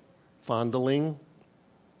passionately, fondling,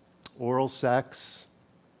 oral sex,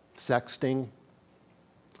 sexting,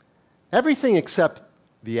 everything except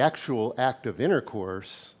the actual act of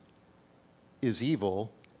intercourse is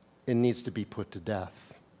evil and needs to be put to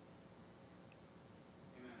death.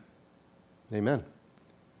 Amen.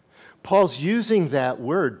 Paul's using that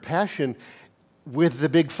word, passion, with the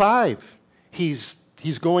big five. He's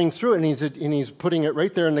going through it, and he's putting it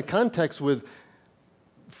right there in the context with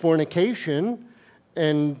fornication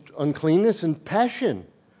and uncleanness and passion.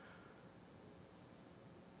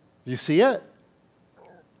 You see it?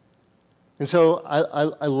 And so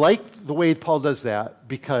I like the way Paul does that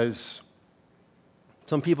because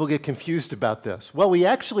Some people get confused about this. Well, we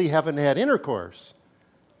actually haven't had intercourse.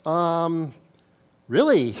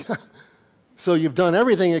 Really? So you've done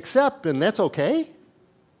everything except, and that's okay?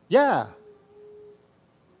 Yeah.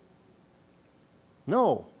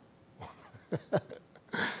 No.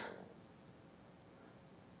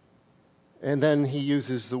 And then he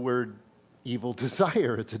uses the word evil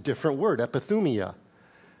desire. It's a different word, epithumia,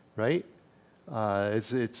 right?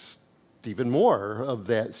 It's even more of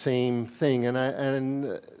that same thing.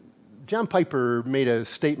 And John Piper made a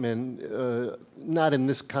statement, not in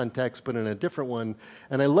this context, but in a different one.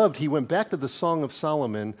 And I loved, he went back to the Song of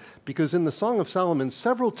Solomon, because in the Song of Solomon,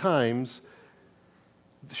 several times,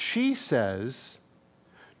 she says,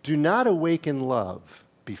 do not awaken love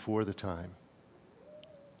before the time.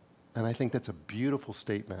 And I think that's a beautiful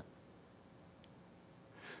statement.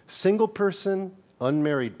 Single person,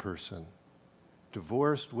 unmarried person,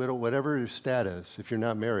 divorced, widow, whatever your status, if you're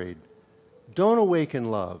not married, don't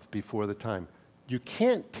awaken love before the time. You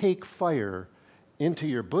can't take fire into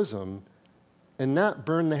your bosom and not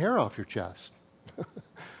burn the hair off your chest.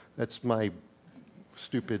 That's my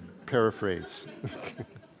stupid paraphrase.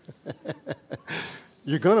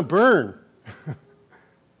 You're going to burn.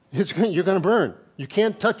 You're going to burn. You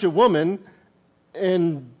can't touch a woman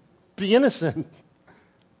and be innocent.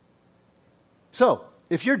 So,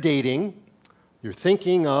 if you're dating, you're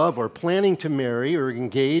thinking of or planning to marry or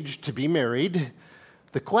engaged to be married,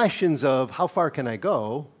 the questions of how far can I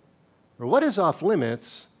go, or what is off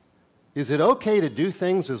limits, is it okay to do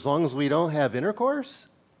things as long as we don't have intercourse?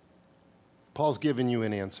 Paul's giving you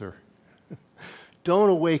an answer. Don't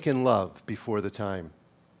awaken love before the time.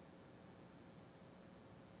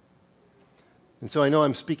 And so I know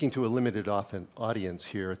I'm speaking to a limited audience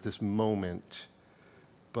here at this moment,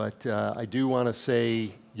 but I do want to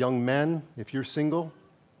say, young men, if you're single,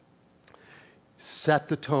 set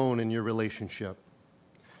the tone in your relationship.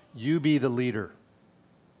 You be the leader.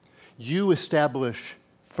 You establish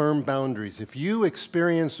firm boundaries. If you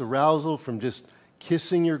experience arousal from just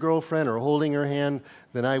kissing your girlfriend or holding her hand,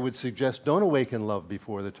 then I would suggest don't awaken love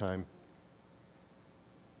before the time.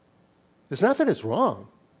 It's not that it's wrong.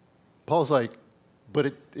 Paul's like,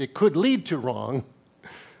 but it could lead to wrong.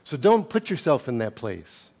 So don't put yourself in that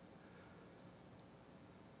place.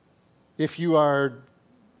 If you are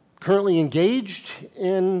currently engaged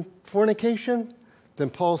in fornication, then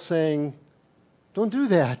Paul's saying, don't do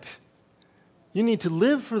that. You need to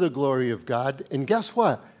live for the glory of God, and guess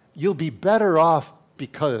what? You'll be better off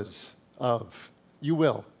because of. You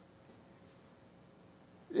will.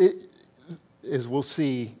 As we'll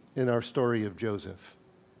see in our story of Joseph,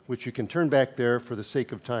 which you can turn back there for the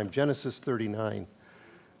sake of time. Genesis 39.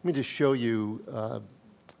 Let me just show you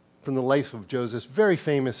from the life of Joseph. Very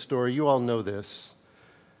famous story. You all know this.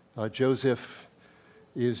 Joseph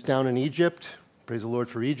is down in Egypt. Praise the Lord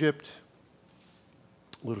for Egypt.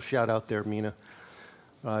 A little shout out there, Mina.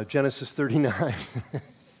 Genesis 39.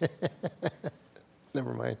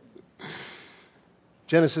 Never mind.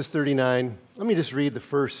 Genesis 39. Let me just read the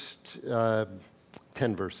first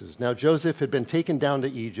 10 verses. Now Joseph had been taken down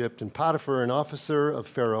to Egypt, and Potiphar, an officer of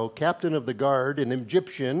Pharaoh, captain of the guard, an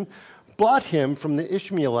Egyptian, bought him from the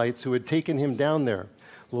Ishmaelites who had taken him down there.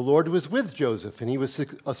 The Lord was with Joseph, and he was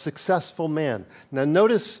a successful man. Now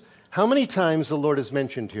notice how many times the Lord is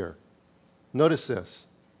mentioned here. Notice this.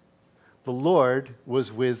 The Lord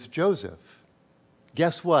was with Joseph.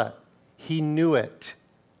 Guess what? He knew it.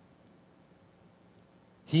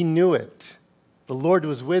 He knew it. The Lord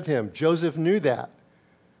was with him. Joseph knew that.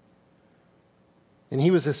 And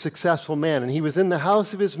he was a successful man. And he was in the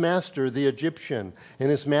house of his master, the Egyptian. And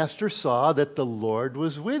his master saw that the Lord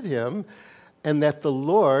was with him, and that the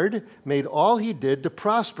Lord made all he did to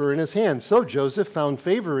prosper in his hand. So Joseph found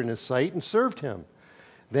favor in his sight and served him.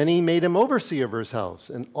 Then he made him overseer of his house,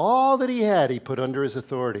 and all that he had he put under his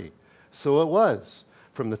authority. So it was,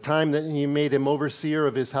 from the time that he made him overseer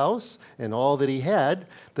of his house and all that he had,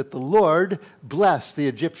 that the Lord blessed the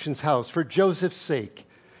Egyptian's house for Joseph's sake.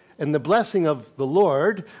 And the blessing of the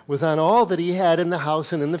Lord was on all that he had in the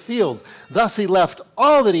house and in the field. Thus he left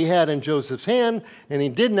all that he had in Joseph's hand, and he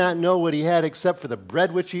did not know what he had except for the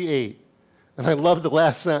bread which he ate. And I love the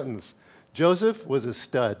last sentence. Joseph was a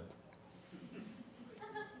stud.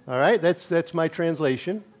 All right, that's my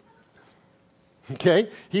translation. Okay,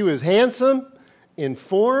 he was handsome in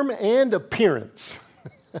form and appearance.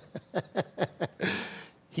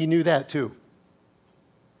 He knew that too.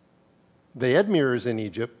 They had mirrors in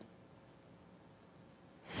Egypt.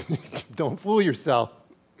 Don't fool yourself.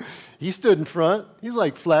 He stood in front. He's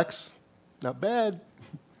like Flex. Not bad.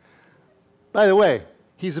 By the way,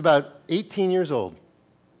 he's about 18 years old.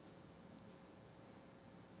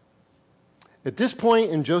 At this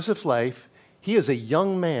point in Joseph's life, he is a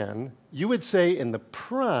young man, you would say in the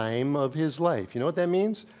prime of his life. You know what that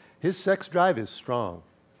means? His sex drive is strong.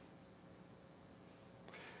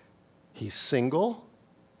 He's single.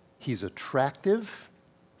 He's attractive.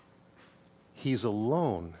 He's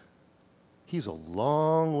alone. He's a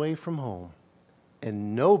long way from home.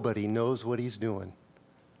 And nobody knows what he's doing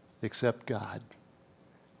except God.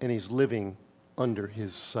 And he's living under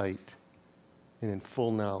his sight and in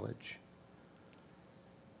full knowledge.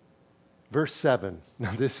 Verse 7.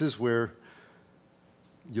 Now this is where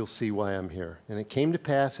you'll see why I'm here. And it came to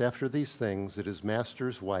pass after these things that his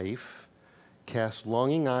master's wife cast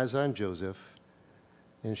longing eyes on Joseph,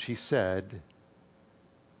 and she said,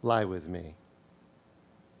 "Lie with me."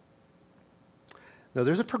 Now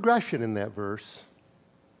there's a progression in that verse.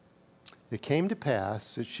 It came to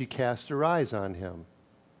pass that she cast her eyes on him.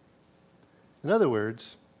 In other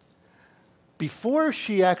words, before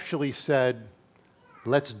she actually said,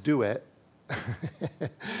 "Let's do it,"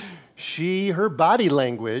 her body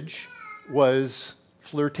language was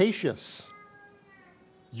flirtatious.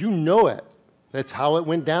 You know it. That's how it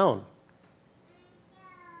went down.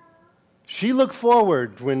 She looked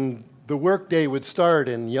forward when the workday would start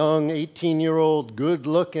and young 18-year-old,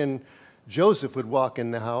 good-looking Joseph would walk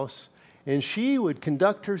in the house, and she would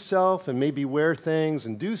conduct herself and maybe wear things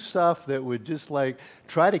and do stuff that would just like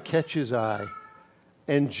try to catch his eye.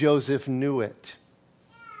 And Joseph knew it.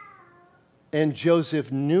 And Joseph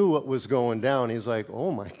knew what was going down. He's like,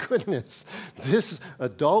 oh my goodness, this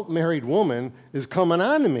adult married woman is coming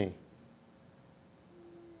on to me.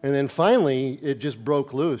 And then finally, it just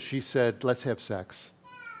broke loose. She said, "Let's have sex."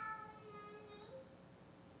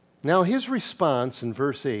 Now, his response in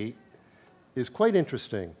verse 8 is quite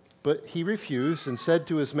interesting. But he refused and said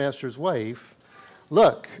to his master's wife,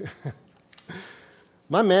 "Look,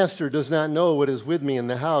 my master does not know what is with me in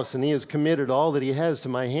the house, and he has committed all that he has to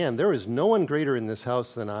my hand. There is no one greater in this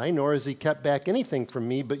house than I, nor has he kept back anything from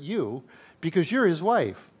me but you, because you're his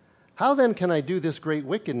wife. How then can I do this great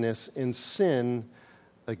wickedness and sin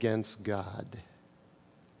against God?"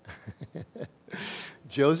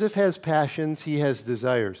 Joseph has passions, he has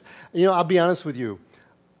desires. You know, I'll be honest with you.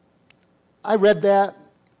 I read that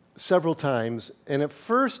several times, and at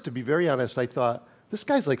first, to be very honest, I thought, this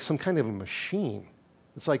guy's like some kind of a machine.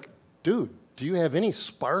 It's like, dude, do you have any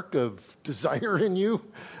spark of desire in you?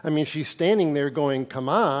 I mean, she's standing there going, come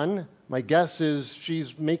on. My guess is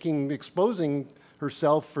she's exposing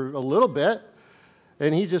herself for a little bit.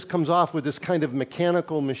 And he just comes off with this kind of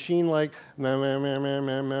mechanical machine like,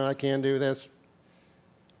 I can't do this.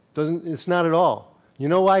 It's not at all. You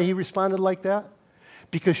know why he responded like that?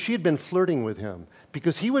 Because she had been flirting with him.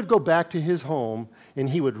 Because he would go back to his home and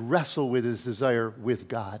he would wrestle with his desire with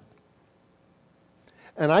God.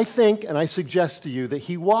 And I think, and I suggest to you, that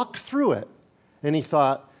he walked through it and he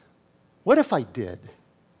thought, what if I did?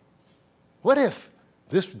 What if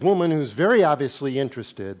this woman who's very obviously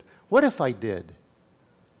interested, what if I did?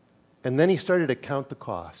 And then he started to count the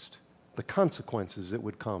cost, the consequences that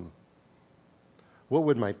would come. What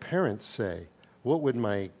would my parents say? What would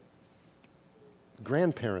my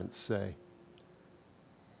grandparents say?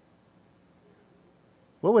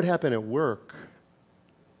 What would happen at work?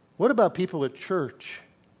 What about people at church?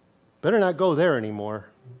 Better not go there anymore,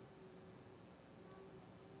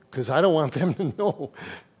 because I don't want them to know.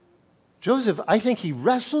 Joseph, I think he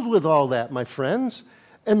wrestled with all that, my friends,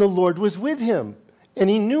 and the Lord was with him, and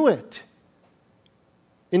he knew it.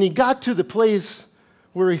 And he got to the place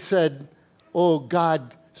where he said, oh,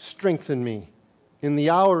 God, strengthen me in the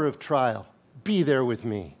hour of trial. Be there with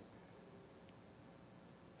me.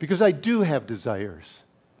 Because I do have desires,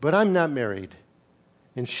 but I'm not married.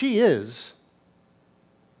 And she is.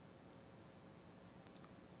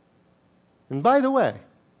 And by the way,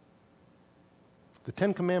 the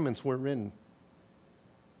Ten Commandments weren't written.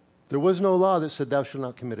 There was no law that said, thou shalt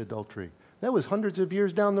not commit adultery. That was hundreds of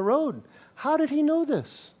years down the road. How did he know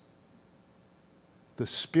this? The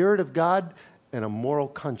Spirit of God and a moral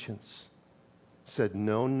conscience said,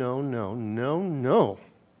 no, no, no, no, no.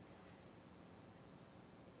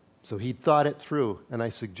 So he thought it through, and I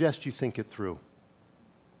suggest you think it through.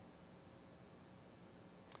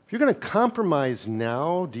 If you're going to compromise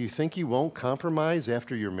now, do you think you won't compromise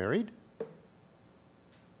after you're married?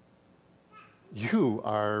 You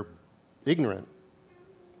are ignorant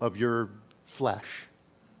of your flesh.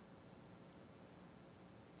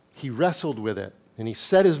 He wrestled with it, and he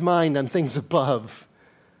set his mind on things above.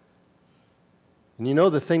 And you know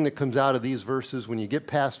the thing that comes out of these verses when you get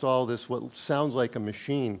past all this, what sounds like a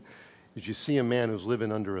machine, is you see a man who's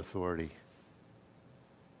living under authority.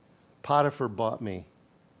 Potiphar bought me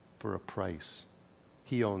for a price.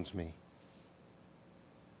 He owns me.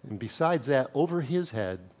 And besides that, over his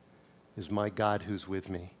head is my God who's with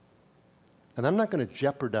me. And I'm not going to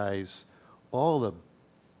jeopardize all the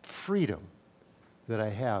freedom that I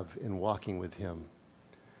have in walking with him.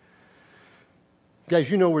 Guys,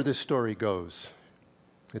 you know where this story goes.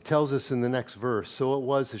 It tells us in the next verse, so it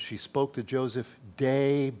was as she spoke to Joseph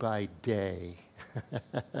day by day.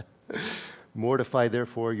 Mortify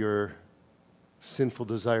therefore your sinful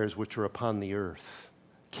desires which are upon the earth.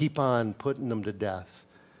 Keep on putting them to death.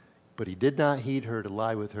 But he did not heed her to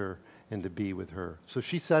lie with her and to be with her. So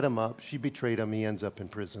she set him up. She betrayed him. He ends up in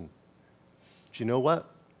prison. But you know what?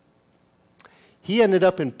 He ended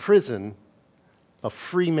up in prison a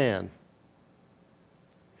free man.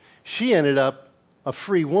 She ended up a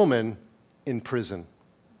free woman in prison.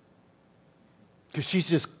 Because she's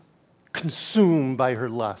just consumed by her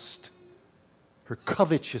lust, her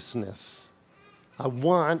covetousness. I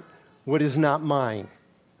want what is not mine.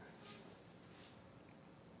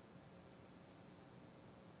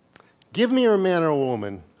 Give me a man or a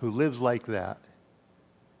woman who lives like that,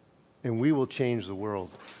 and we will change the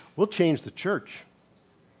world. We'll change the church.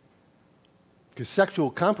 Because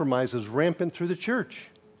sexual compromise is rampant through the church.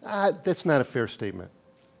 That's not a fair statement.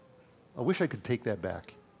 I wish I could take that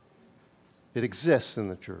back. It exists in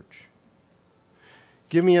the church.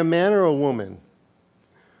 Give me a man or a woman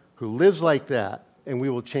who lives like that, and we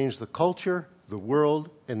will change the culture, the world,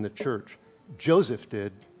 and the church. Joseph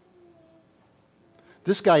did.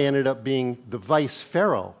 This guy ended up being the vice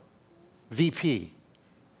pharaoh, VP.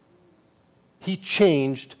 He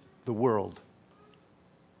changed the world.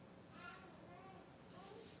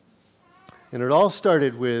 And it all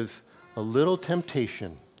started with a little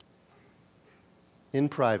temptation in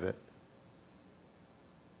private.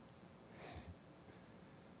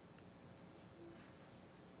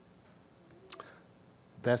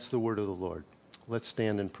 That's the word of the Lord. Let's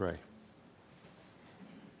stand and pray.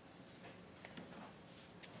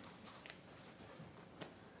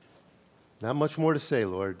 Not much more to say,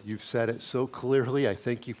 Lord. You've said it so clearly. I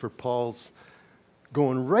thank you for Paul's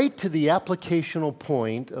going right to the applicational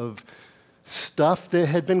point of stuff that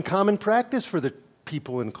had been common practice for the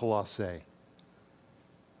people in Colossae.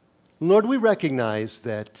 Lord, we recognize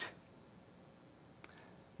that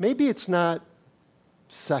maybe it's not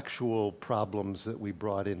sexual problems that we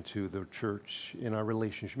brought into the church in our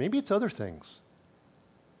relationship. Maybe it's other things.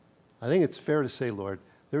 I think it's fair to say, Lord,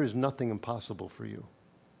 there is nothing impossible for you.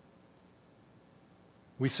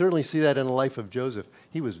 We certainly see that in the life of Joseph.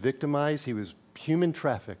 He was victimized. He was human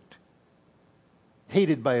trafficked,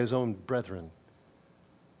 hated by his own brethren.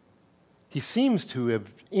 He seems to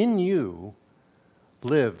have, in you,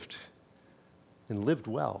 lived and lived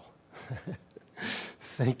well.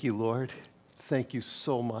 Thank you, Lord. Thank you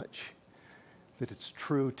so much that it's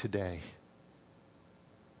true today.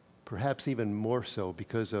 Perhaps even more so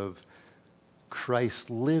because of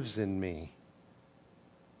Christ lives in me.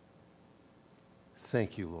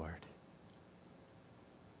 Thank you, Lord.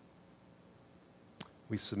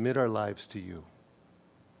 We submit our lives to you.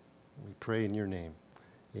 We pray in your name.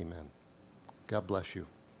 Amen. God bless you.